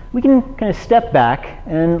 We can kind of step back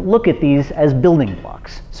and look at these as building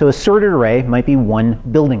blocks. So a sorted array might be one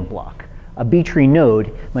building block. A B tree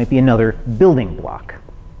node might be another building block.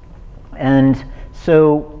 And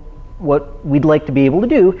so what we'd like to be able to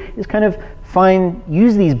do is kind of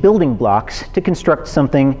use these building blocks to construct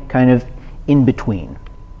something kind of in between.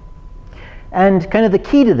 And kind of the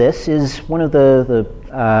key to this is one of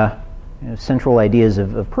the central ideas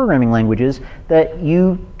of programming languages, that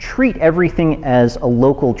you treat everything as a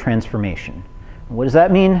local transformation. What does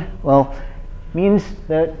that mean? Well, it means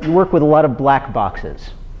that you work with a lot of black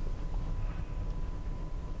boxes.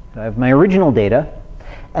 So I have my original data,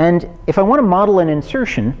 and if I want to model an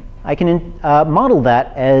insertion, I can model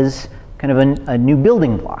that as kind of a new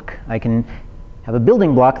building block. I can have a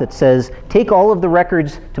building block that says, take all of the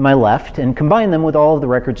records to my left and combine them with all of the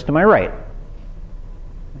records to my right.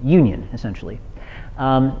 Union, essentially.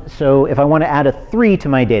 So if I want to add a 3 to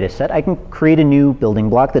my data set, I can create a new building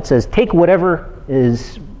block that says, take whatever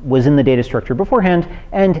was in the data structure beforehand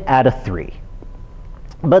and add a 3.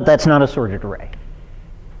 But that's not a sorted array.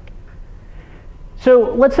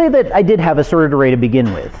 So let's say that I did have a sorted array to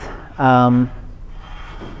begin with.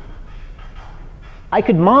 I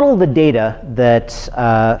could model the data that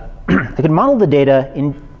I could model the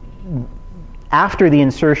data after the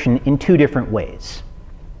insertion in 2 different ways.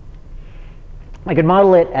 I could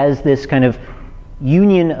model it as this kind of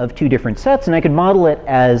union of 2 different sets, and I could model it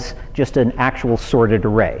as just an actual sorted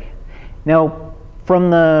array. Now, from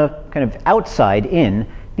the kind of outside in,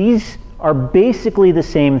 these are basically the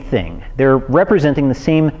same thing. They're representing the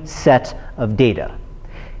same set of data.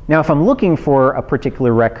 Now, if I'm looking for a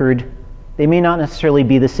particular record, they may not necessarily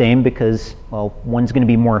be the same because, well, one's going to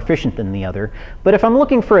be more efficient than the other. But if I'm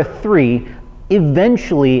looking for a 3,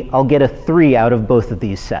 eventually I'll get a 3 out of both of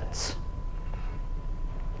these sets.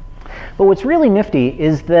 But what's really nifty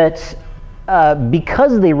is that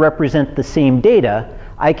because they represent the same data,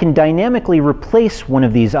 I can dynamically replace one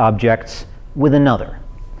of these objects with another.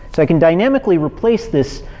 So I can dynamically replace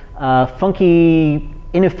this funky,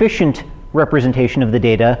 inefficient representation of the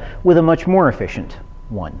data with a much more efficient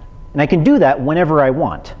one. And I can do that whenever I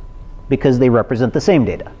want, because they represent the same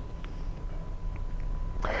data.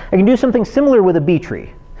 I can do something similar with a B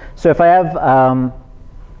tree. So if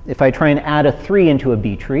I try and add a 3 into a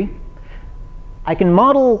B tree, I can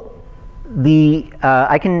model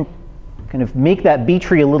I can kind of make that B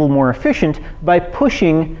tree a little more efficient by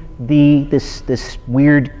pushing this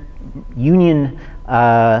weird union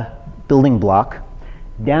building block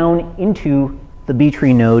down into the B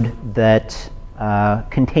tree node that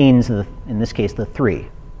contains, in this case, the 3.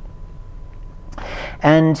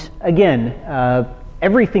 And again,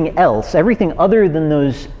 everything else, everything other than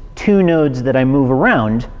those 2 nodes that I move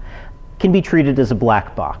around, can be treated as a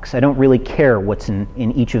black box. I don't really care what's in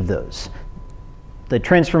each of those. The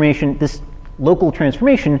transformation, this local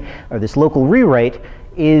transformation, or this local rewrite,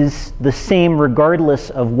 is the same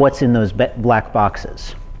regardless of what's in those black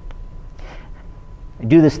boxes. I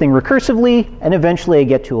do this thing recursively, and eventually I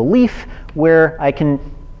get to a leaf where I can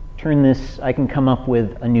I can come up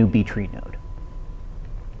with a new B tree node.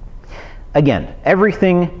 Again,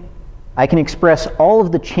 everything, I can express all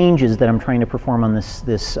of the changes that I'm trying to perform on this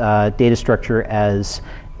data structure as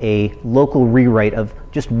a local rewrite of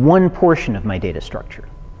just one portion of my data structure.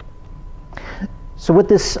 So what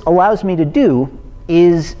this allows me to do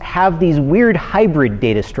is have these weird hybrid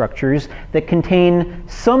data structures that contain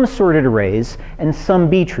some sorted arrays and some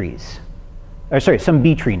B trees. Or sorry, some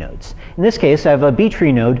B tree nodes. In this case, I have a B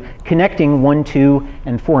tree node connecting 1, 2,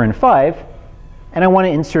 and 4, and 5, and I want to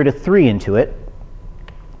insert a 3 into it.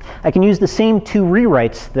 I can use the same 2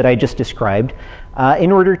 rewrites that I just described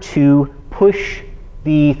in order to push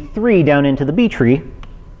the 3 down into the B tree,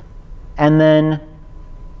 and then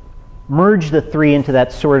merge the 3 into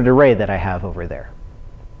that sorted array that I have over there.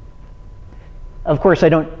 Of course, I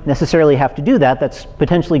don't necessarily have to do that. That's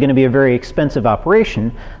potentially going to be a very expensive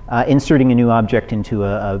operation. Inserting a new object into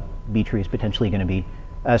a B tree is potentially going to be,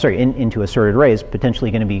 into a sorted array is potentially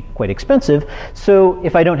going to be quite expensive. So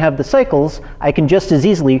if I don't have the cycles, I can just as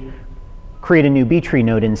easily create a new B tree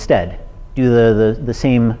node instead do the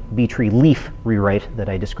same B-tree leaf rewrite that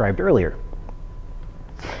I described earlier.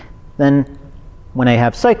 Then when I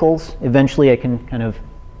have cycles, eventually I can kind of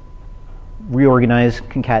reorganize,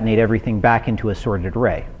 concatenate everything back into a sorted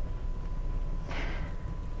array.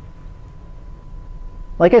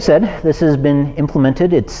 Like I said, this has been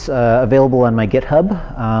implemented. It's available on my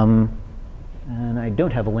GitHub. And I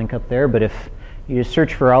don't have a link up there, but if you just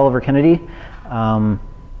search for Oliver Kennedy,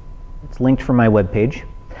 it's linked from my webpage.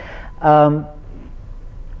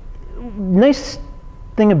 Nice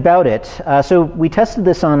thing about it, so we tested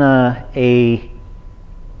this on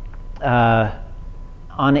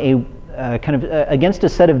kind of against a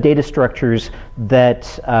set of data structures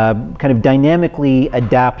that kind of dynamically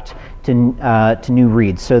adapt to new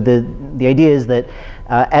reads. So the idea is that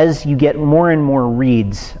as you get more and more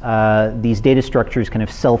reads, these data structures kind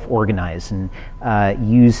of self-organize and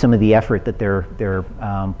use some of the effort that they're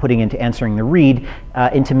putting into answering the read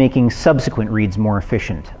into making subsequent reads more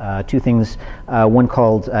efficient. Two things, one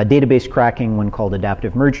called database cracking, one called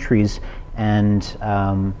adaptive merge trees, and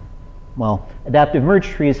well, adaptive merge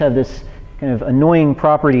trees have this kind of annoying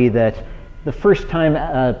property that the first time,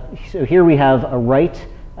 so here we have a write.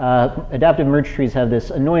 Adaptive merge trees have this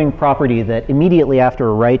annoying property that immediately after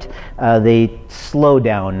a write, they slow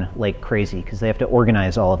down like crazy because they have to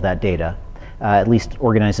organize all of that data, at least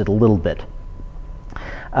organize it a little bit.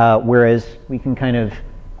 Whereas we can kind of,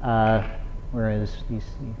 whereas these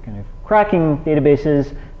kind of cracking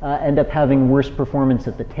databases end up having worse performance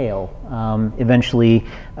at the tail. Eventually,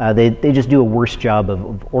 they just do a worse job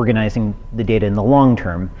of organizing the data in the long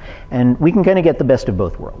term. And we can kind of get the best of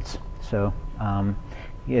both worlds. So if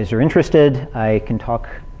you guys are interested, I can talk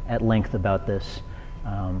at length about this,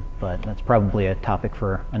 but that's probably a topic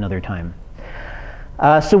for another time.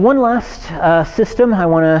 So one last system I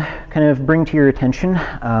want to kind of bring to your attention,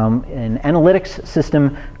 an analytics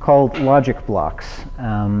system called logic blocks.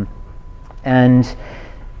 And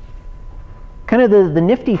kind of the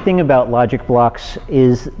nifty thing about logic blocks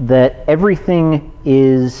is that everything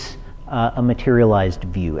is a materialized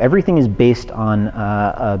view. Everything is based on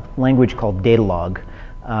a language called Datalog.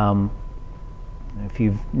 If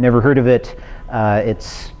you've never heard of it,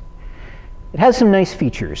 it has some nice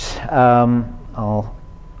features.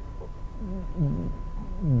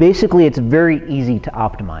 Basically, it's very easy to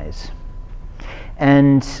optimize.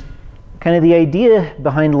 And kind of the idea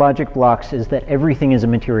behind logic blocks is that everything is a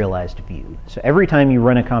materialized view. So every time you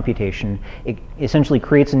run a computation, it essentially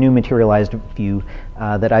creates a new materialized view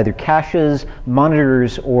that either caches,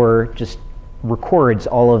 monitors, or just records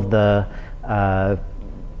all of the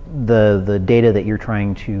data that you're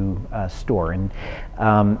trying to store. And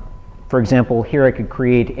for example, here I could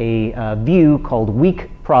create a view called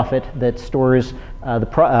week profit that stores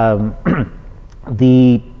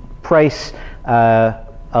the price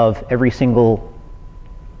of every single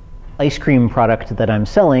ice cream product that I'm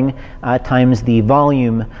selling times the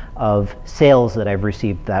volume of sales that I've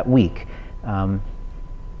received that week. And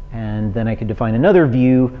then I could define another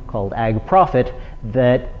view called ag profit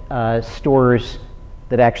that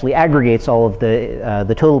that actually aggregates all of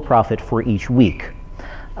the total profit for each week.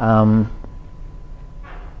 And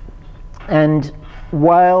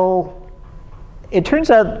while it turns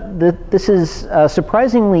out that this is a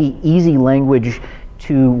surprisingly easy language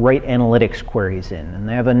to write analytics queries in, and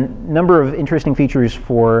they have a number of interesting features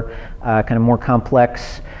for kind of more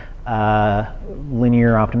complex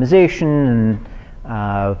linear optimization and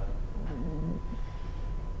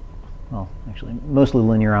well, actually, mostly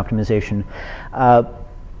linear optimization.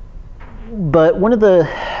 But one of the,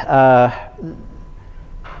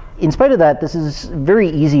 in spite of that, this is very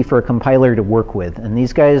easy for a compiler to work with. And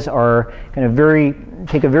these guys are kind of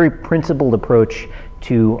take a very principled approach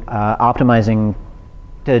to optimizing,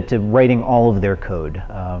 to writing all of their code.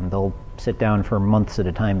 They'll sit down for months at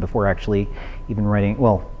a time before actually even writing,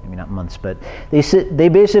 well, maybe not months, but they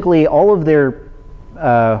basically, all of their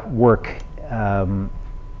work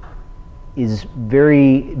is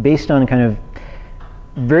based on kind of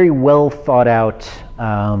very well thought out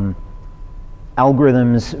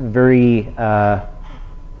algorithms.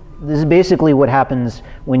 This is basically what happens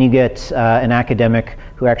when you get an academic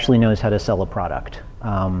who actually knows how to sell a product.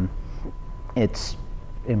 It's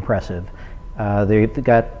impressive. They've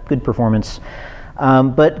got good performance.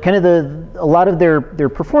 But kind of a lot of their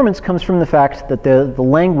performance comes from the fact that the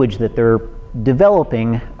language that they're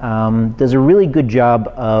developing does a really good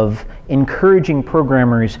job of encouraging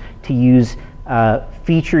programmers to use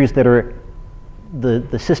features that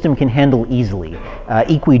the system can handle easily.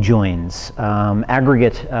 Equijoins,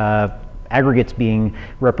 aggregates being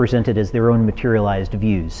represented as their own materialized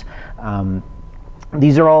views.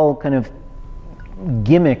 These are all kind of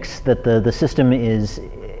gimmicks that the system is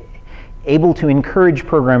able to encourage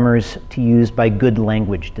programmers to use by good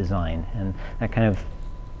language design. And that kind of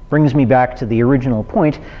brings me back to the original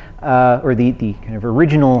point, or the kind of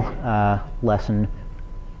original lesson.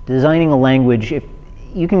 Designing a language, if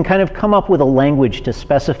you can kind of come up with a language to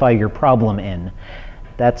specify your problem in,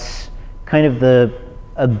 that's kind of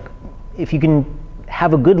if you can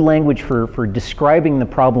have a good language for describing the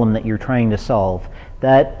problem that you're trying to solve,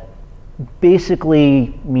 that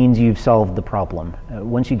basically means you've solved the problem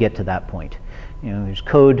once you get to that point. You know, there's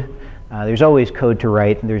code, there's always code to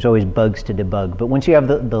write, and there's always bugs to debug, but once you have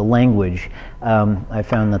the language, I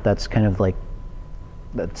found that that's kind of like,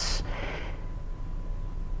 that's,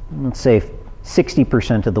 let's say,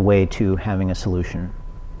 60% of the way to having a solution.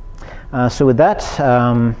 So with that,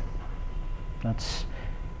 that's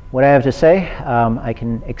what I have to say. I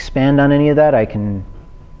can expand on any of that. I can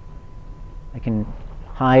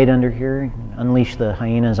hide under here, unleash the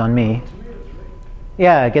hyenas on me.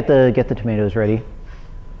 Yeah, get the tomatoes ready.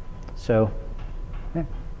 So, yeah,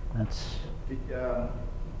 that's. Is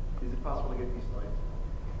it possible to get these slides?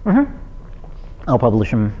 Mm-hmm. I'll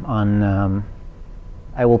publish them on.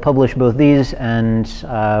 I will publish both these, and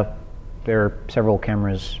there are several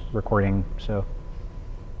cameras recording, so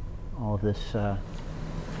all of this. So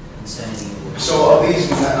of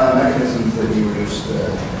these mechanisms that you were just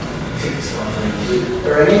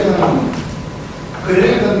are any of them, could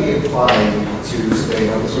any of them be applied to, say,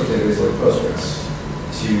 an open source database like Postgres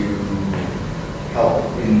to help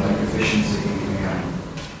in like efficiency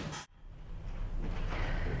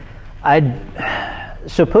and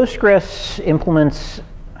So Postgres implements,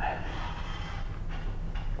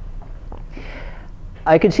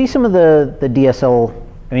 I could see some of the DSL,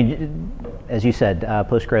 I mean, as you said,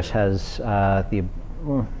 Postgres has the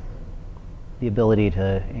ability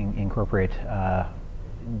to incorporate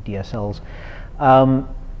DSLs.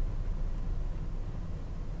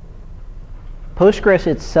 Postgres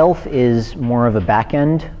itself is more of a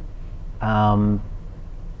backend. A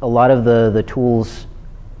lot of the tools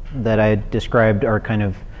that I described are kind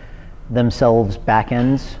of themselves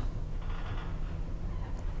backends.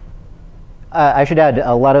 I should add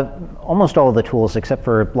almost all of the tools except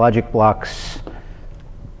for Logic Blocks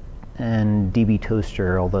and DB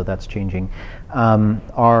Toaster, although that's changing,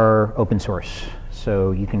 are open source.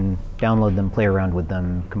 So you can download them, play around with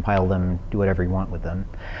them, compile them, do whatever you want with them.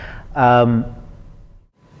 I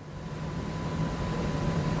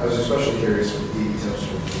was especially curious with DB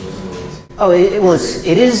Toaster. Oh,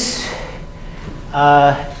 it is.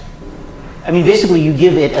 I mean, basically, you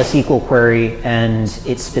give it a SQL query, and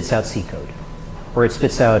it spits out C code, or it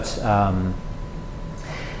spits out.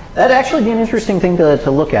 That'd actually be an interesting thing to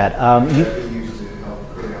look at.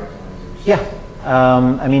 Yeah,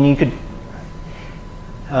 I mean, you could.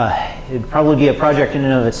 It'd probably be a project in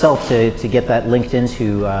and of itself to get that linked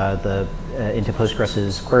into into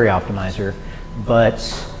Postgres's query optimizer, but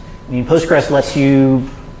I mean, Postgres lets you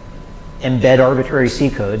embed arbitrary C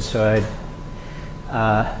code, so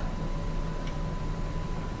I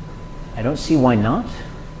don't see why not.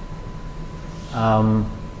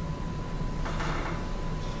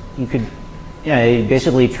 You could, yeah,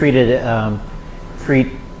 basically treat it,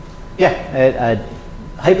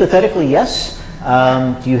 hypothetically, yes.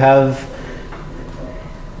 Do you have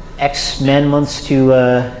X man-months to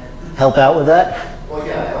help out with that? Well,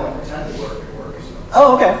 yeah, I don't pretend to work at work. So.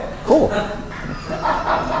 Oh, okay, cool.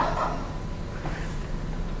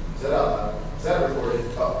 Is that recorded?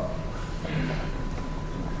 Oh.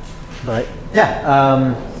 But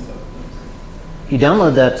yeah, if you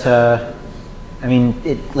download that, I mean,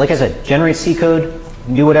 it, like I said, generates C code. You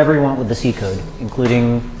can do whatever you want with the C code,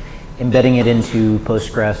 including embedding it into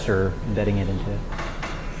Postgres or embedding it into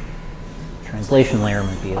translation layer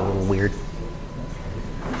might be a little weird.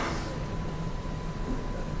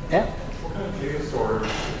 Yeah. What kind of data storage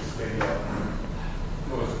is the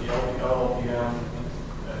LVM?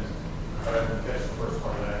 I didn't catch the first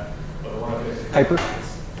part of that, but the one Hyper.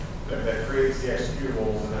 That creates the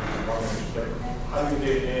executables and then runs it. How do you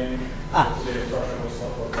data in? What's the data structure? What's the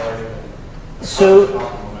look like?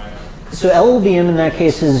 So LLVM in that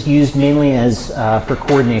case is used mainly as for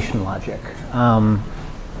coordination logic.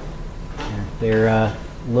 Their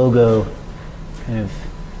logo kind of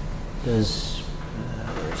does.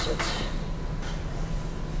 Where is it?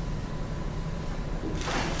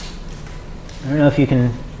 I don't know if you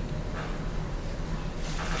can.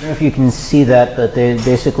 I don't know if you can see that, but they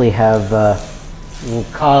basically have the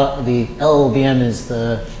LLVM is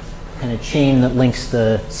the kind of chain that links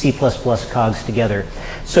the C++ cogs together.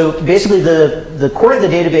 So basically, the core of the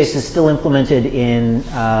database is still implemented in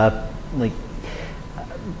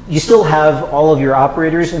you still have all of your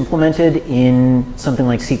operators implemented in something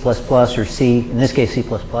like C++ or C, in this case C++,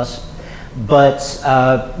 but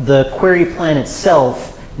the query plan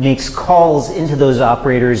itself makes calls into those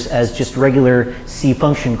operators as just regular C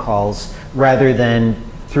function calls, rather than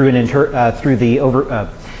through an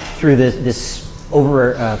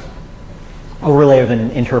overlay of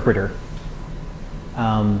an interpreter.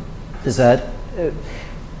 Does that?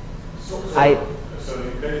 So the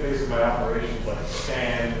base of my operations, like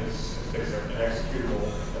scan, is basically an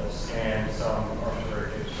executable that will scan some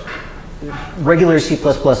arbitrary data structure. Regular C++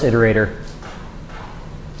 iterator.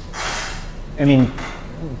 I mean,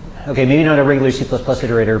 okay, maybe not a regular C++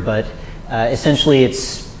 iterator, but essentially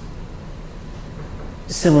it's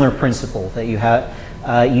similar principle that you have.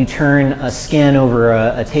 You turn a scan over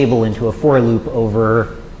a table into a for loop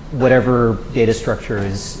over whatever data structure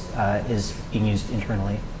is being used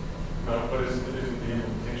internally. No, but isn't the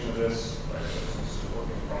implementation of this, like, since it's a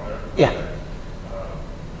working product? Yeah.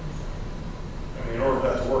 I mean, in order for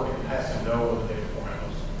that to work, it has to know what the data format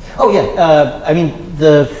is. Oh yeah, I mean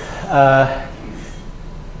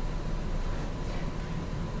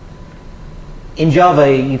in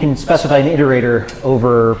Java you can specify an iterator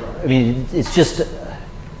over. I mean, it's just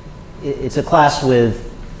it's a class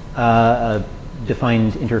with a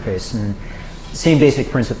defined interface, and same basic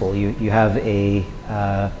principle. You have a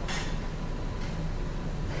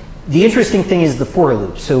the interesting thing is the for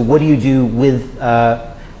loop. So what do you do with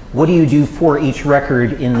what do you do for each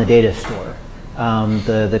record in the data store?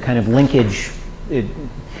 The kind of linkage.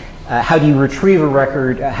 How do you retrieve a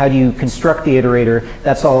record? How do you construct the iterator?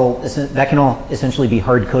 That's all. That can all essentially be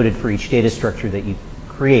hard coded for each data structure that you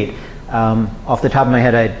create. Off the top of my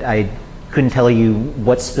head, I couldn't tell you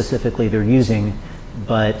what specifically they're using,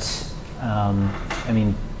 but I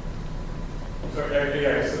mean. So yeah, I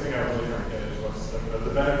guess the thing I was really trying to get is what's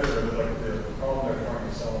the benefit of like the problem they're trying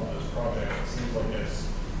to solve in this project. It seems like it's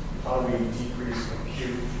how do we decrease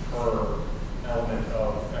compute per element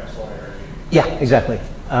of X, Y, or Z. Yeah, exactly.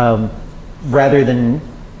 Rather than,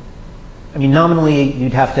 I mean, nominally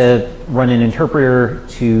you'd have to run an interpreter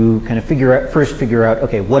to kind of first figure out,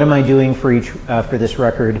 okay, what am I doing for each for this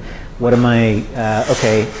record? What am I?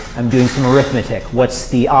 Okay, I'm doing some arithmetic. What's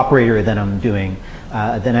the operator that I'm doing?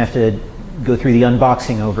 Then I have to go through the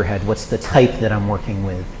unboxing overhead. What's the type that I'm working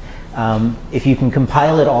with? If you can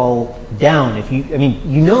compile it all down, I mean,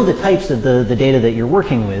 you know the types of the data that you're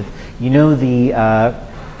working with. You know the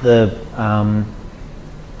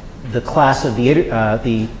class of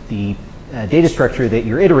the data structure that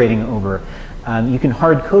you're iterating over. You can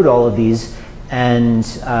hard code all of these, and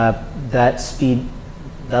that'll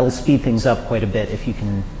speed things up quite a bit if you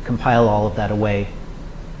can compile all of that away.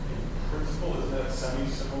 In principle, is that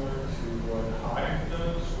semi-similar to what Hive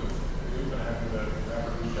does with Hadoop and having the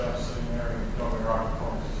average job sitting there and going around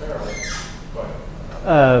necessarily?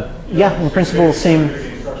 But yeah, in principle, same.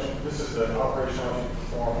 This is the operational you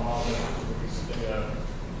perform on the data.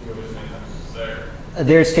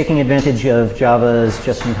 There it's taking advantage of Java's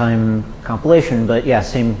just-in-time compilation, but yeah,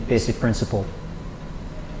 same basic principle.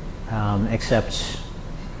 Except,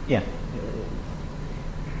 yeah.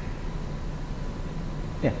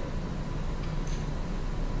 Yeah.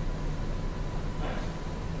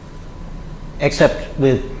 Except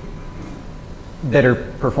with better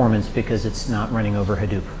performance because it's not running over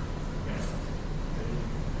Hadoop.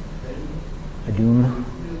 Hadoop.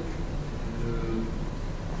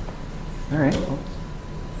 All right. Well.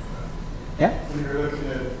 Yeah. When you're looking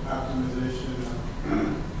at optimization,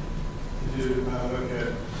 did you look at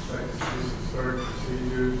like stored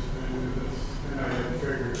procedures and this? And I had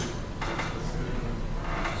triggers.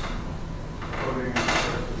 Coding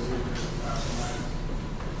stored procedures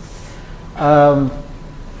optimized.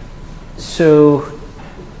 So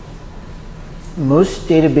most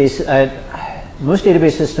database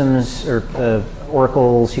systems, or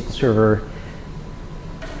Oracle, SQL Server,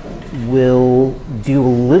 will do a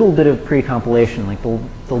little bit of pre-compilation. Like they'll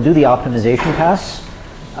do the optimization pass.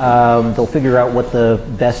 They'll figure out what the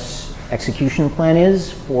best execution plan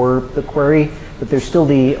is for the query, but there's still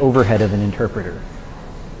the overhead of an interpreter.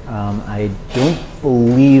 I don't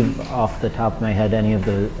believe, off the top of my head, any of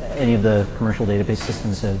the commercial database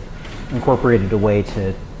systems have incorporated a way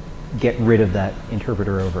to get rid of that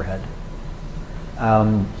interpreter overhead.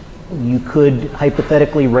 You could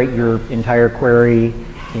hypothetically write your entire query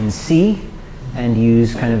in C and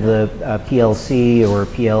use kind of the PLC or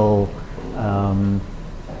PL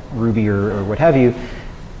Ruby or what have you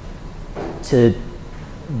to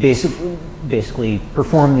basically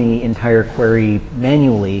perform the entire query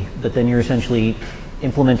manually, but then you're essentially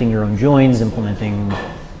implementing your own joins, implementing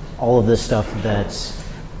all of this stuff that's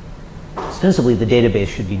ostensibly the database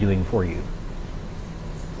should be doing for you.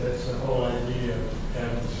 That's the whole idea of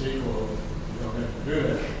having SQL. You don't have to do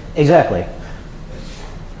that. Exactly.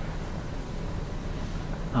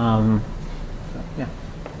 Yeah.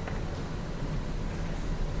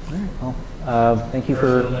 All right. Well, thank you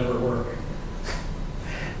for. It'll never work.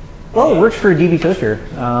 Well, it works for DB Toaster.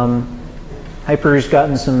 Hyper's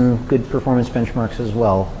gotten some good performance benchmarks as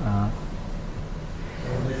well.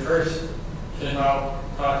 When we first came out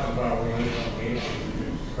talking about relational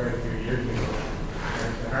databases quite a few years ago,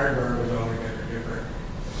 the hardware was only going to be different.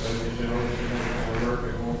 So they said, oh, this is going to work,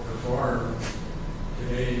 it won't perform.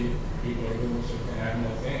 Today, people are doing some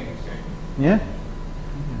phenomenal things. Yeah.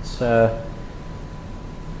 It's, I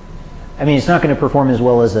mean, it's not going to perform as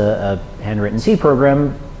well as a handwritten C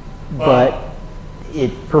program, but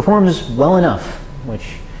it performs well enough,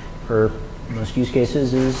 which for most use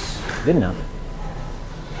cases is good enough.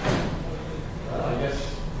 I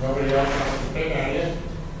guess nobody else wants to pick on you.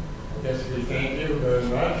 I guess we thank you very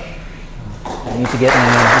much. I need to get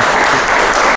my